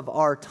off of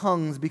our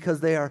tongues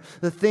because they are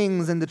the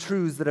things and the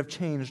truths that have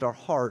changed our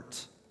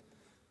heart.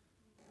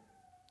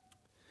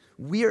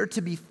 We are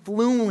to be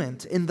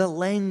fluent in the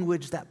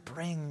language that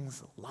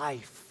brings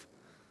life.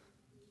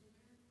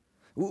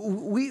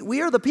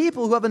 We are the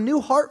people who have a new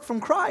heart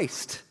from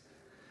Christ.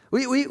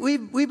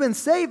 We've been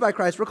saved by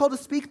Christ. We're called to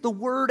speak the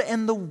word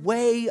and the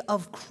way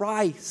of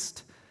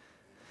Christ.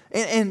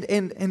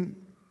 And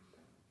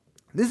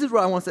this is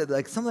what I want to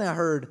say. Something I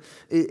heard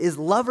is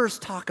lovers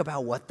talk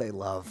about what they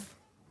love.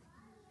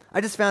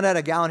 I just found out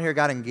a gal in here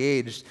got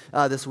engaged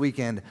this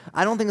weekend.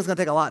 I don't think it's going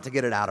to take a lot to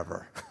get it out of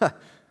her.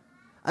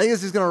 I think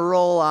it's just going to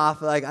roll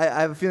off. Like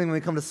I have a feeling when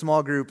we come to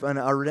small group and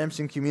our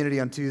redemption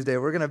community on Tuesday,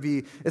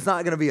 it's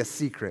not going to be a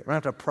secret. We're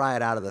going to have to pry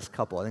it out of this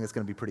couple. I think it's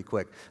going to be pretty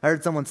quick. I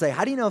heard someone say,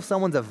 how do you know if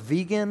someone's a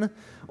vegan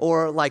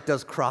or like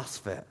does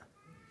CrossFit?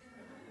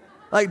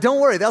 Like,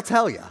 don't worry, they'll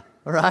tell you,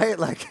 right?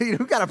 Like,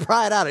 you've got to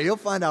pry it out of it. You'll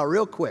find out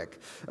real quick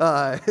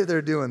if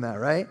they're doing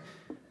that, right?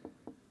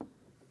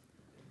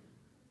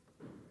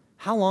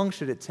 How long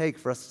should it take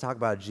for us to talk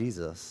about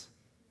Jesus?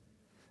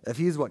 If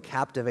he's what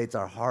captivates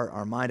our heart,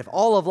 our mind, if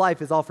all of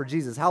life is all for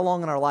Jesus, how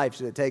long in our life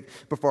should it take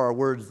before our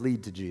words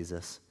lead to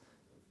Jesus?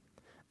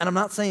 And I'm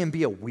not saying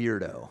be a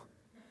weirdo.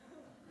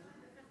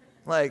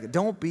 Like,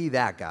 don't be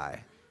that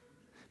guy.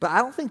 But I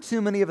don't think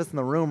too many of us in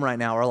the room right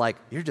now are like,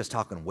 you're just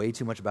talking way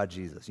too much about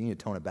Jesus. You need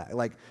to tone it back.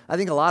 Like, I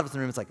think a lot of us in the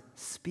room, it's like,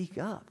 speak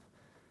up.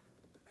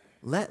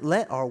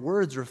 Let our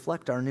words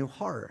reflect our new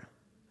heart.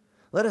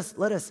 Let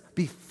us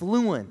be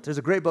fluent. There's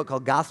a great book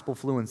called Gospel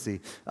Fluency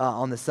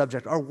on this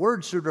subject. Our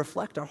words should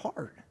reflect our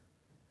heart.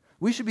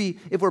 We should be,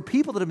 if we're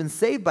people that have been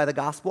saved by the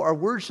gospel, our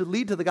words should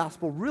lead to the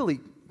gospel really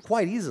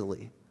quite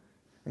easily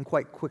and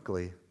quite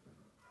quickly.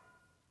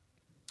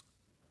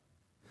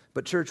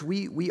 But church,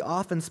 we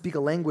often speak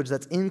a language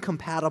that's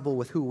incompatible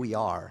with who we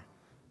are.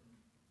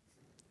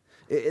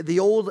 The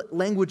old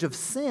language of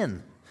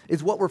sin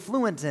is what we're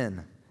fluent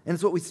in, and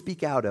it's what we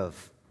speak out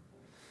of.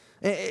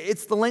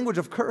 It's the language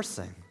of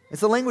cursing. It's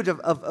the language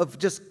of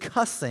just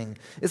cussing.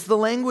 It's the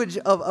language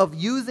of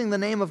using the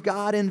name of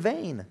God in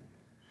vain.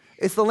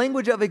 It's the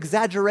language of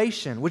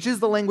exaggeration, which is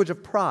the language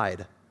of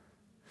pride.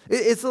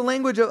 It's the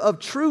language of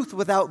truth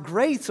without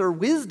grace or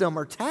wisdom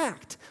or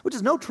tact, which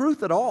is no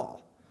truth at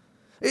all.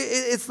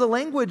 It's the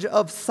language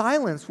of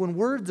silence when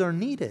words are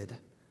needed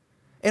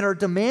and are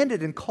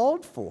demanded and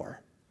called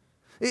for.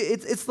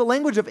 It's the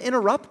language of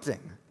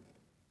interrupting,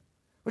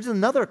 which is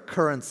another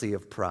currency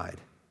of pride.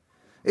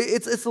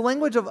 It's the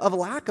language of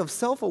lack of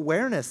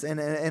self-awareness and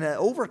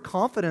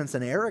overconfidence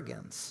and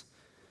arrogance.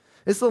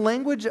 It's the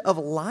language of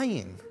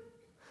lying,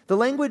 the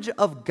language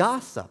of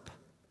gossip.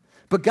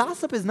 But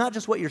gossip is not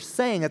just what you're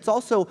saying, it's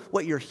also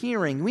what you're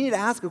hearing. We need to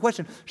ask a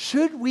question,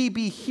 should we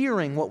be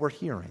hearing what we're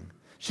hearing?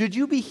 Should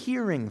you be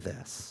hearing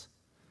this?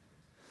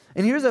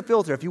 And here's a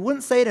filter. If you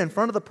wouldn't say it in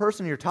front of the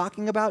person you're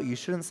talking about, you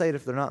shouldn't say it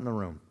if they're not in the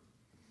room.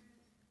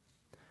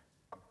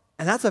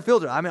 And that's a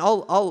filter. I mean,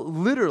 I'll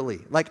literally,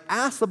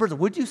 ask the person,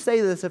 would you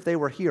say this if they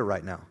were here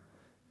right now?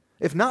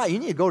 If not, you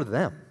need to go to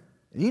them.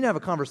 And you need to have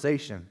a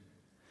conversation.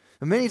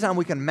 And many times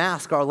we can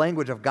mask our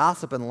language of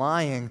gossip and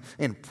lying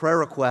in prayer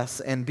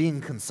requests and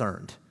being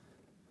concerned.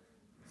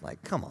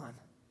 Like, come on.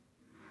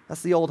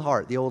 That's the old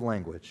heart, the old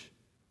language,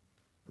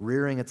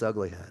 rearing its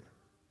ugly head.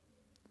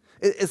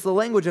 It's the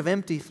language of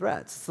empty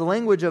threats. It's the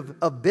language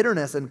of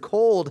bitterness and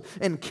cold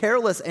and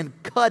careless and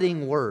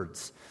cutting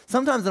words.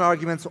 Sometimes in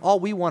arguments,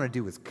 all we want to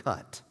do is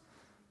cut.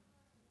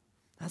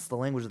 That's the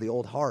language of the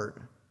old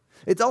heart.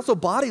 It's also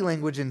body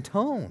language and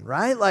tone,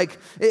 right? Like,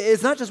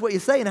 it's not just what you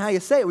say and how you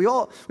say it. We've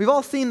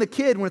all seen the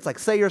kid when it's like,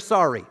 say you're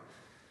sorry.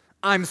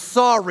 I'm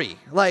sorry.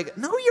 Like,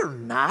 no, you're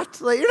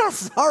not. Like, you're not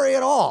sorry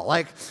at all.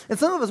 Like, and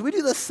some of us, we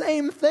do the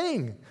same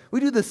thing. We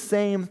do the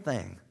same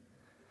thing.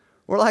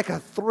 We're like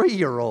a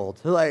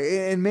 3-year-old, like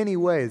in many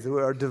ways.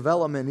 Our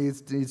development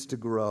needs to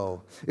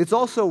grow. It's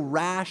also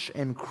rash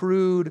and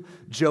crude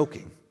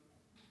joking.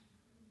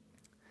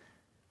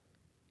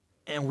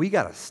 And we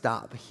got to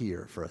stop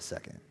here for a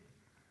second.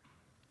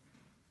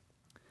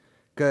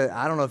 Because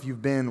I don't know if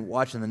you've been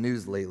watching the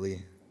news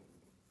lately,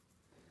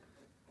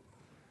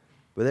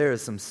 but there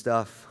is some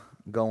stuff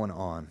going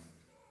on.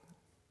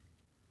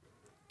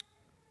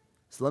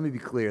 So let me be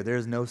clear, there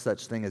is no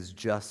such thing as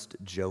just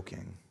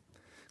joking.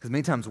 Because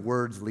many times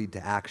words lead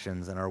to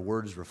actions, and our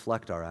words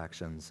reflect our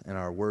actions, and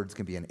our words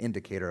can be an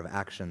indicator of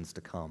actions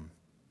to come.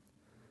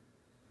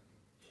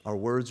 Our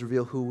words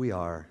reveal who we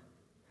are.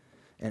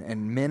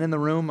 And men in the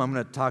room, I'm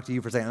going to talk to you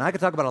for a second. And I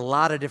could talk about a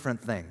lot of different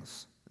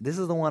things. This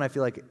is the one I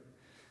feel like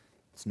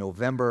it's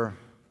November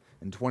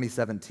in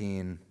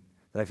 2017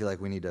 that I feel like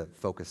we need to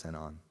focus in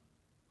on.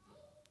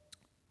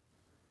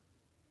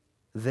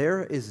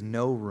 There is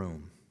no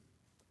room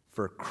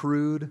for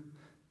crude,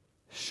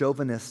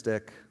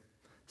 chauvinistic,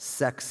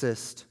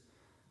 sexist,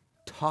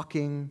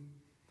 talking,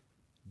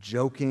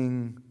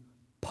 joking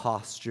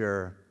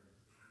posture,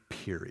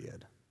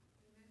 period.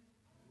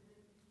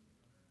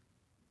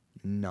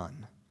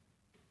 None.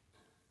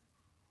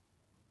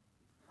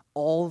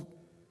 All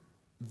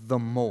the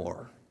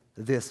more,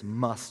 this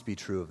must be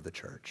true of the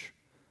church.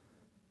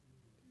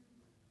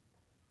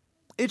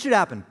 It should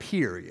happen,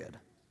 period.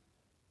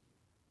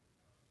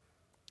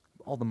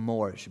 All the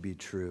more it should be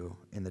true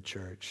in the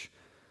church.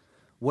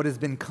 What has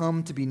been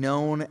come to be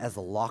known as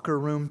the locker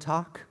room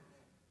talk.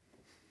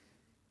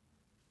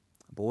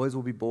 Boys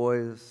will be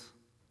boys.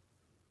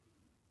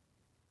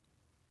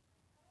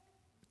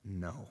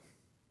 No.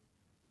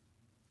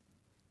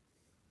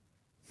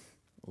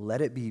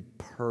 Let it be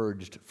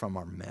purged from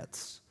our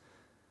midst.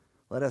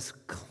 Let us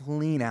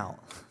clean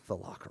out the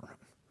locker room.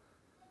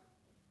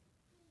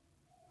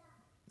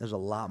 There's a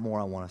lot more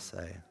I want to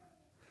say.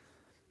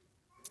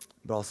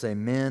 But I'll say,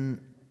 men,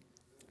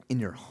 in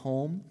your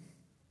home,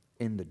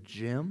 in the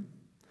gym,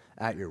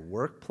 at your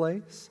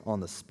workplace, on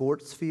the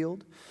sports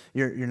field,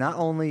 you're not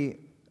only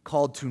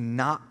called to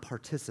not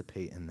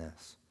participate in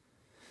this,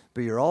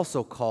 but you're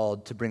also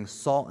called to bring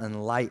salt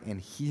and light and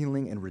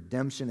healing and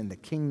redemption in the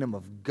kingdom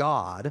of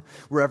God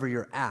wherever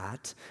you're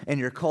at,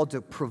 and you're called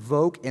to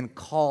provoke and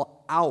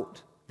call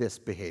out this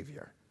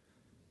behavior.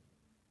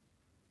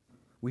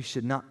 We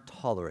should not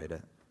tolerate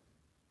it.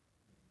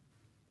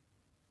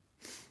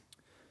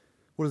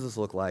 What does this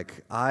look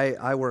like?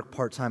 I work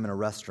part-time in a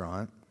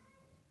restaurant,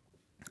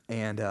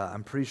 and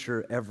I'm pretty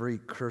sure every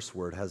curse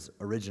word has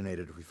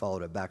originated, if we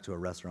followed it back to a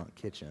restaurant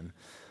kitchen,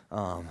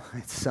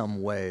 in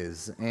some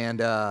ways.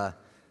 And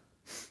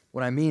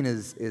what I mean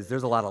is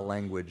there's a lot of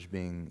language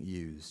being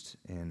used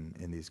in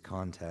these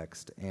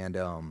contexts. And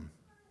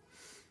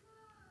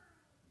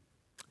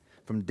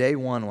from day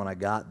one when I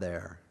got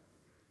there,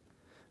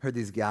 I heard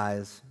these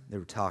guys, they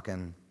were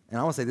talking, and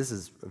I want to say this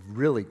is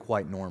really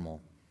quite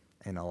normal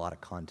in a lot of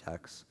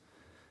contexts.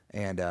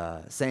 And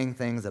saying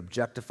things,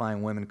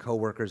 objectifying women,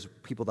 coworkers,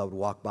 people that would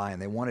walk by,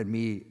 and they wanted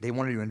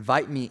to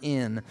invite me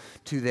in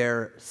to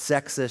their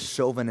sexist,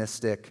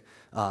 chauvinistic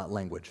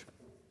language.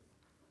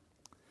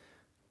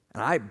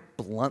 And I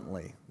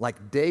bluntly,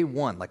 like day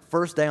one, like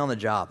first day on the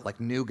job,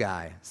 like new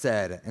guy,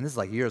 said, and this is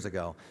like years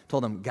ago,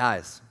 told them,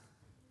 guys,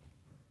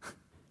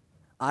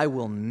 I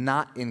will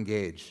not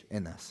engage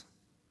in this.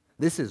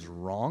 This is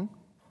wrong.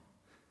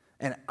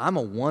 And I'm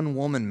a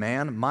one-woman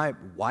man. My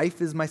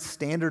wife is my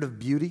standard of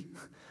beauty.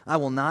 I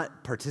will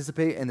not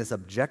participate in this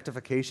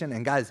objectification.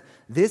 And guys,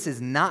 this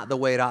is not the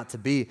way it ought to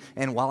be.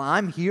 And while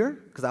I'm here,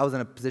 because I was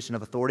in a position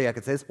of authority, I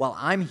could say this, while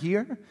I'm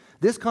here,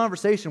 this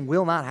conversation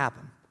will not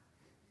happen.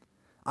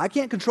 I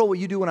can't control what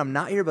you do when I'm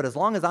not here, but as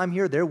long as I'm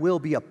here, there will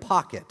be a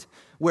pocket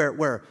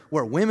where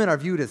women are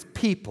viewed as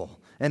people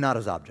and not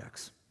as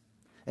objects.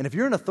 And if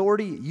you're an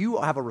authority,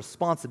 you have a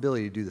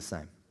responsibility to do the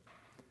same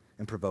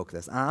and provoke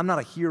this. I'm not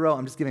a hero.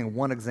 I'm just giving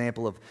one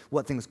example of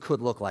what things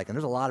could look like. And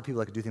there's a lot of people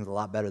that could do things a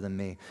lot better than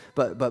me.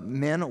 But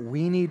men,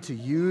 we need to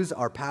use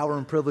our power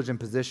and privilege and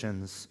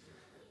positions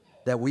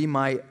that we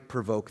might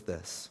provoke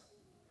this.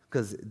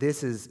 Because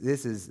this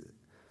is,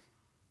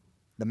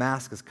 the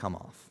mask has come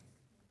off.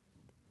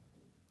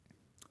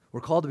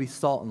 We're called to be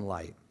salt and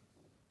light.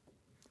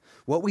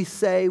 What we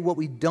say, what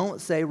we don't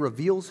say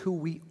reveals who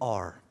we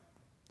are.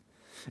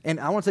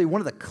 And I want to tell you,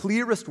 one of the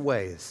clearest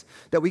ways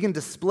that we can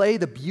display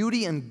the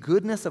beauty and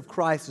goodness of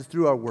Christ is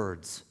through our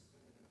words.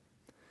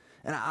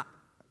 And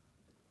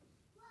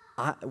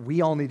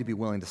we all need to be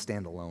willing to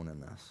stand alone in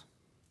this.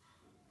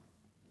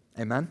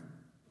 Amen?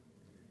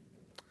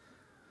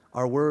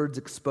 Our words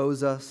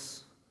expose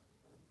us,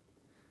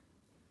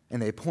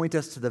 and they point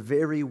us to the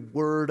very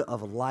word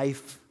of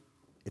life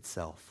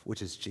itself,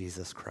 which is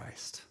Jesus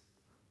Christ.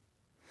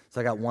 So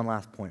I got one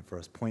last point for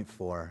us, point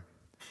 4,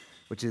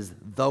 which is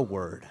the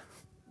Word.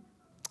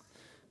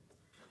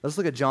 Let's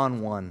look at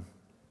John 1,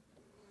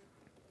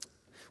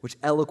 which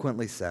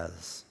eloquently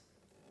says,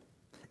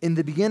 "In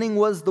the beginning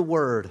was the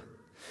Word,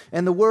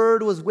 and the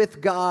Word was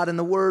with God, and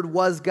the Word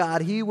was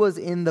God. He was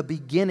in the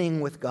beginning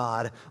with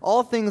God.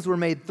 All things were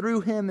made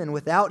through Him, and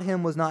without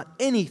Him was not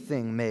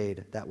anything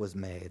made that was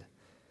made.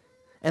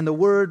 And the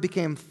Word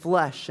became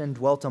flesh and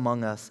dwelt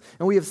among us.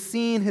 And we have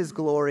seen His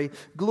glory,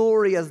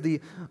 glory as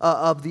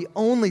of the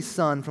only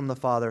Son from the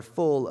Father,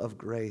 full of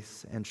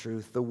grace and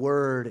truth." The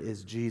Word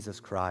is Jesus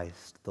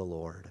Christ, the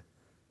Lord.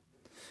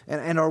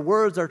 And our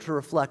words are to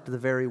reflect the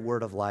very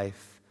Word of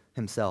life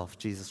Himself,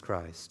 Jesus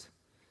Christ.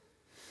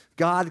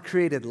 God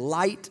created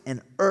light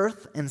and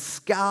earth and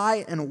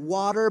sky and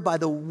water by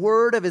the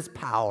word of His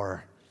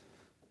power.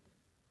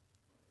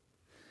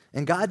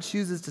 And God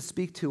chooses to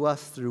speak to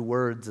us through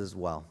words as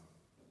well.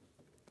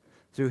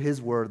 Through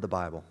His word, the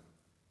Bible.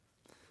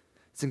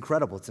 It's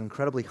incredible. It's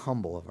incredibly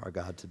humble of our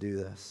God to do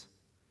this.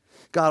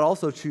 God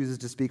also chooses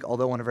to speak,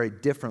 although on a very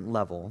different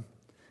level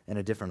and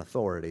a different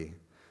authority,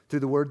 through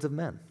the words of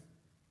men.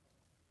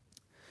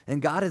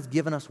 And God has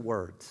given us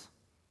words.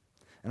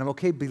 And I'm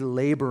okay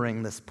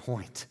belaboring this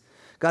point.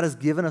 God has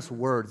given us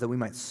words that we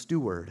might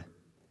steward,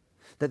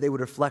 that they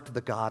would reflect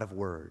the God of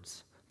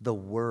words, the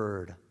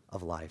Word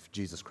of life,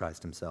 Jesus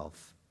Christ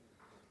Himself.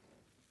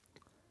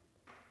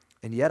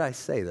 And yet I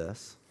say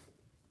this,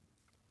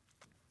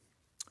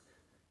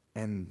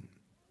 and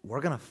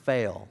we're going to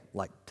fail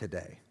like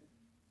today.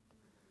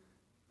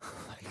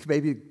 Like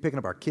maybe picking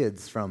up our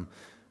kids from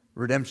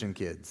Redemption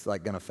Kids,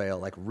 like going to fail,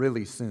 like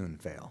really soon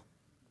fail.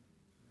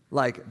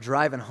 Like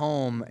driving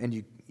home and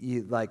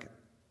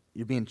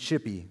you're being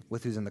chippy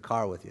with who's in the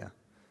car with you,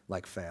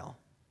 like fail.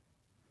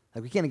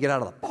 Like we can't get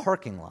out of the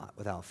parking lot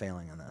without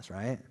failing in this,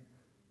 right?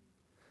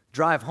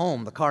 Drive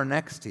home, the car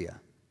next to you.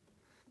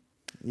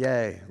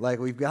 Yay, like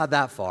we've got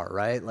that far,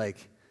 right?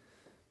 Like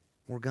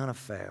we're going to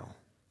fail.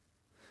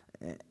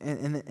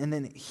 And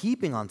then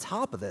heaping on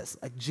top of this,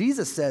 like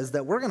Jesus says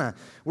that we're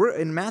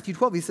in Matthew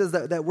 12, He says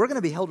that we're going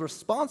to be held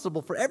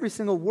responsible for every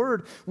single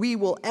word we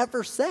will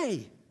ever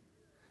say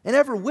and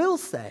ever will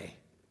say.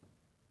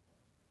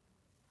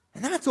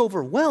 And that's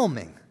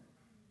overwhelming.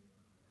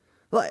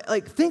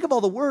 Like think of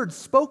all the words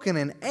spoken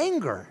in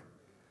anger.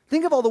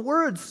 Think of all the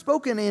words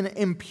spoken in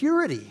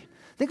impurity.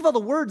 Think of all the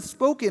words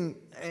spoken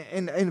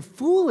in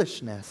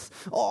foolishness.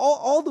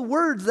 All the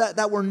words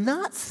that were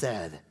not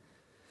said.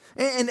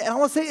 And I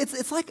want to say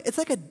it's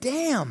like a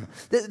dam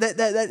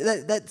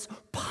that's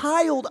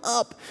piled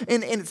up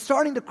and it's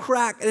starting to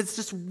crack and it's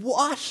just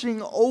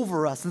washing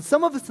over us. And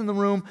some of us in the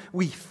room,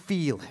 we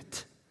feel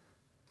it.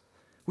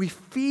 We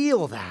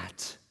feel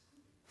that.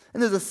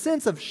 And there's a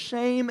sense of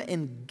shame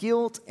and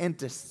guilt and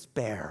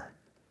despair.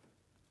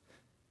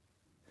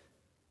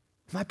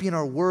 It might be in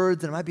our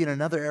words and it might be in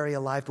another area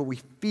of life, but we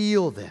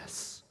feel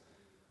this.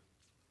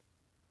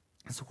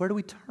 And so where do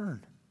we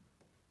turn?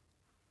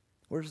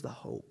 Where's the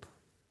hope?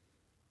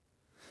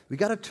 We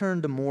got to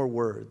turn to more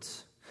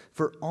words.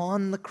 For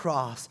on the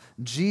cross,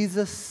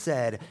 Jesus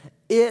said,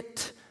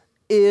 "It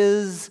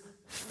is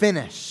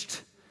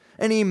finished."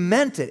 And he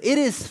meant it. It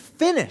is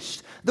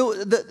finished.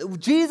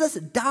 Jesus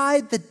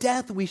died the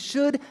death we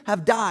should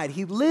have died.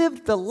 He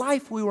lived the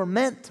life we were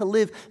meant to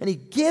live, and he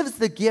gives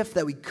the gift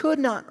that we could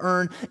not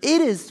earn.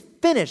 It is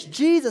finished.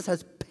 Jesus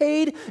has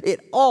paid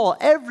it all.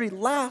 Every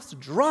last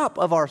drop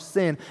of our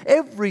sin,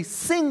 every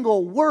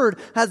single word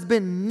has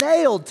been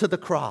nailed to the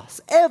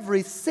cross.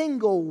 Every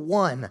single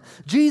one.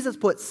 Jesus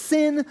put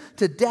sin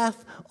to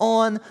death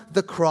on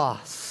the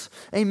cross.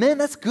 Amen?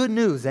 That's good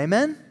news.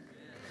 Amen?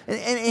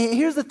 And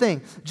here's the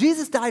thing.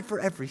 Jesus died for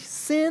every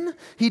sin.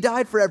 He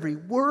died for every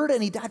word.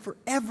 And he died for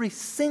every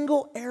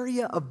single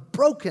area of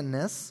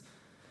brokenness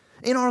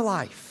in our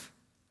life.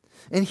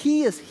 And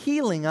he is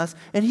healing us.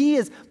 And he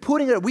is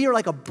putting it, we are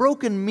like a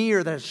broken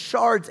mirror that has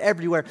shards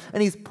everywhere.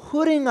 And he's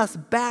putting us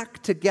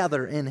back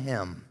together in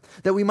him,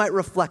 that we might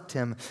reflect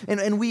him.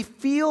 And we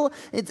feel,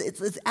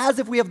 it's as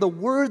if we have the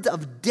words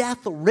of death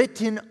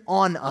written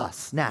on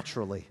us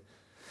naturally.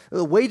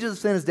 The wages of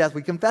sin is death.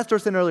 We confessed our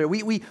sin earlier.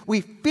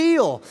 We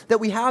feel that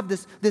we have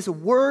this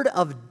word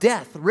of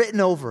death written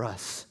over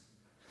us.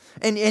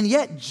 And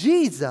yet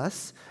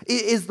Jesus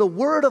is the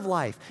word of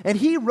life. And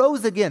he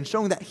rose again,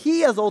 showing that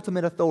he has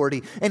ultimate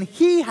authority. And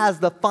he has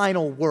the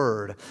final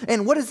word.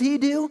 And what does he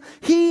do?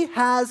 He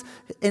has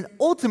and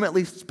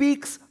ultimately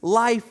speaks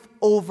life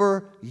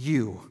over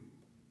you.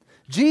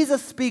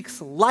 Jesus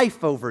speaks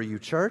life over you,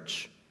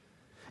 church.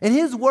 And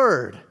his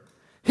word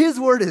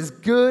is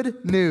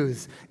good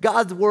news.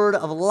 God's word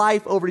of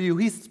life over you.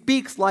 He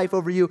speaks life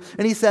over you.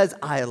 And he says,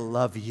 I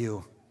love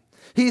you.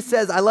 He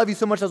says, I love you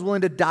so much I was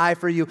willing to die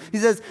for you. He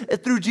says,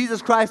 through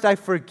Jesus Christ, I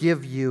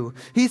forgive you.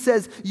 He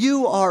says,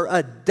 you are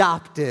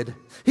adopted.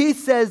 He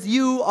says,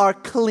 you are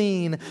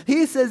clean.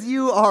 He says,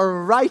 you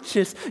are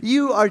righteous.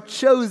 You are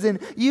chosen.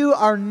 You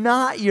are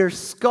not your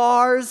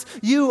scars.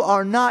 You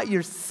are not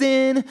your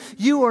sin.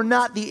 You are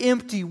not the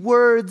empty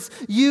words.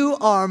 You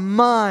are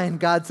mine,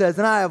 God says,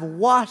 and I have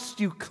washed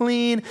you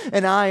clean,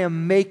 and I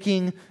am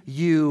making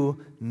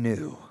you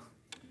new.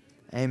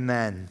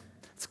 Amen.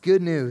 It's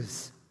good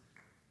news.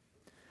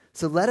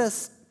 So let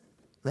us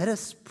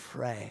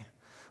pray.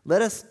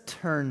 Let us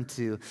turn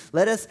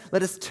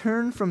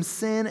from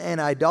sin and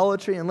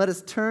idolatry, and let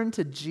us turn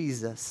to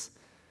Jesus,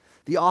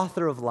 the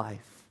author of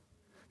life,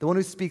 the one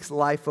who speaks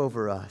life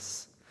over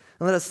us.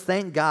 And let us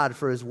thank God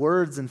for his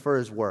words and for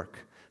his work,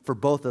 for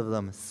both of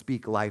them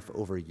speak life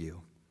over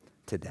you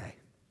today.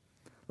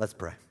 Let's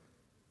pray.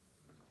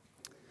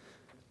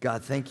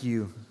 God, thank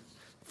you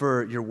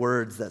for your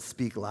words that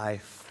speak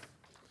life.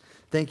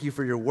 Thank you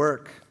for your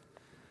work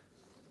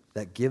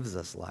that gives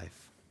us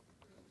life.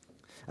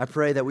 I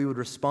pray that we would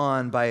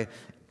respond by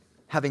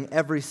having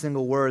every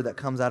single word that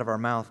comes out of our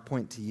mouth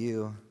point to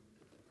you.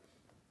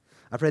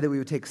 I pray that we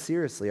would take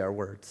seriously our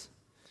words.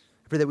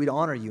 I pray that we'd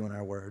honor you in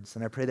our words.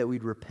 And I pray that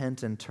we'd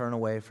repent and turn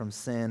away from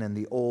sin and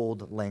the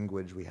old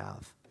language we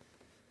have.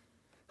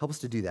 Help us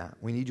to do that.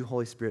 We need you,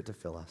 Holy Spirit, to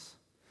fill us.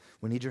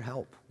 We need your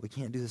help. We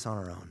can't do this on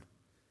our own.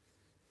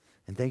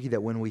 And thank you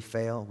that when we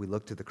fail, we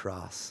look to the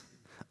cross.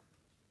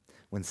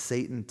 When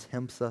Satan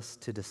tempts us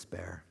to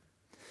despair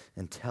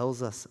and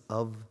tells us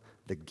of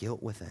the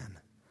guilt within,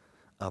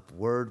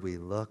 upward we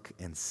look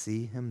and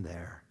see him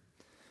there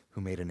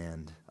who made an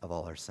end of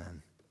all our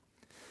sin.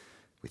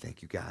 We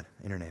thank you, God.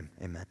 In your name,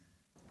 amen.